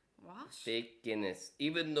 What? Fake Guinness.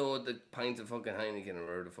 Even though the pints of fucking Heineken or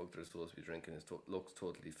whatever the fuck they're supposed to be drinking looks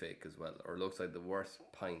totally fake as well. Or looks like the worst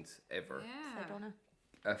pints ever. Yeah. I don't know.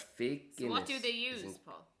 A fake So Guinness. what do they use,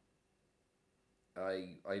 Paul?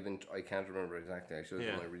 I can't remember exactly. I should have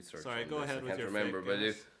done my research. Sorry, on go this. ahead I with can't your remember, fake but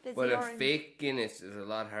Guinness. but a orange. fake Guinness is a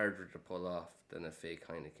lot harder to pull off than a fake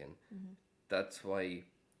Heineken. That's why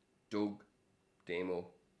Doug, Damo,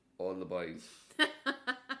 all the boys,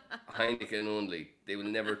 Heineken only. They will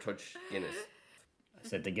never touch Guinness. I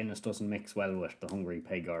said the Guinness doesn't mix well with the Hungry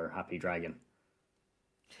Pig or Happy Dragon.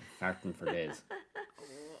 Farting for days.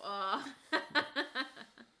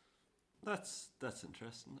 That's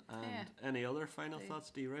interesting. And Yeah. any other final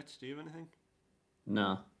thoughts, D. Rich? Do you have anything?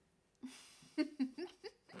 No.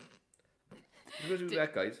 Good to be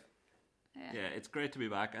back, guys. Yeah, it's great to be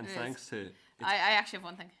back, and It is. thanks to. I actually have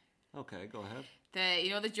one thing. Okay, go ahead.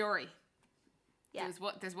 The jury. Yeah.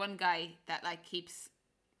 There's one guy that like keeps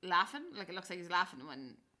laughing, like it looks like he's laughing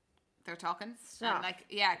when they're talking. Stop. And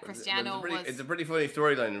like Cristiano It's a pretty funny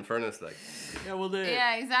storyline in fairness, like. Yeah, well,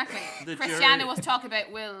 Yeah, exactly. the Cristiano jury- was talking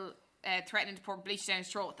about Will threatening to pour bleach down his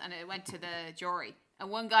throat, and it went to the jury, and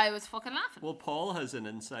one guy was fucking laughing. Well, Paul has an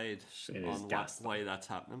insight It is on gas. why that's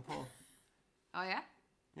happening, Paul. Oh yeah.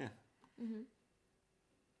 Yeah. Mm-hmm.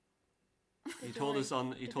 He told us in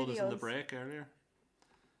the videos. break earlier.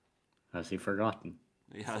 Has he forgotten?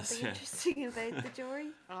 He has, Something yeah. interesting about the jury.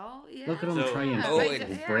 Oh yeah. Look at him So- trying Oh, to it-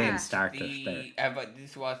 his yeah. brain started there. But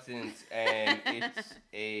this wasn't.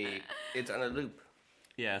 It's on a loop.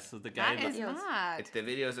 Yeah, so the guy That is Videos. mad. It's the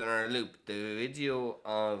video's on a loop. The video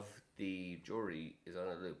of the jury is on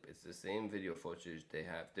a loop. It's the same video footage they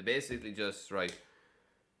have. They basically just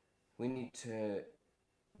we need to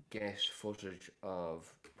get footage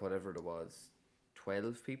of whatever there was,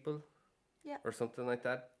 12 people, Yeah. or something like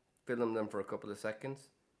that. Film them for a couple of seconds,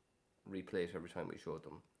 replay it every time we show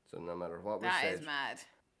them. So no matter what we That said. is mad.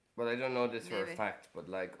 Well, I don't know this for a Maybe. fact, but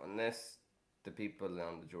like unless the people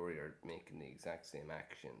on the jury are making the exact same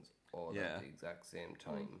actions all Yeah. at the exact same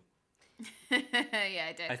time. Yeah,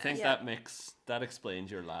 I did. I think Yeah. that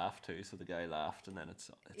explains your laugh too. So the guy laughed, and then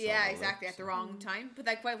it's Yeah, on the exactly. lip, At the wrong time. But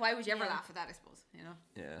like, why would you ever Yeah. laugh at that? I suppose you know.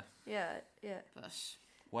 so- Yeah. Yeah. But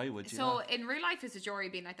Why would you? so laugh? in real life, is the jury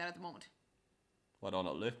being like that at the moment? What, on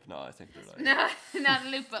a loop? No, I think they're like. No, not a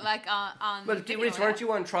loop, but like on. Well, video, Rich, yeah. weren't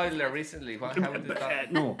you on trial there recently? How did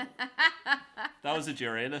that? No, That was a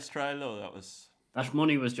juryless trial, though. That was. that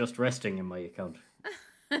money was just resting in my account.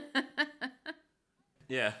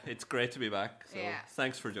 Yeah, it's great to be back. So Yeah.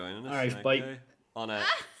 thanks for joining us. All right, tonight, bye. Guy. On a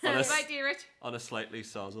on a, s- Bye, dear Rich. on a slightly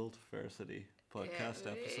sozzled Fair City podcast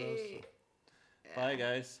Yeah. episode. So. Bye,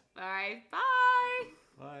 guys. All right, bye.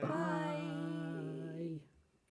 Bye. Bye.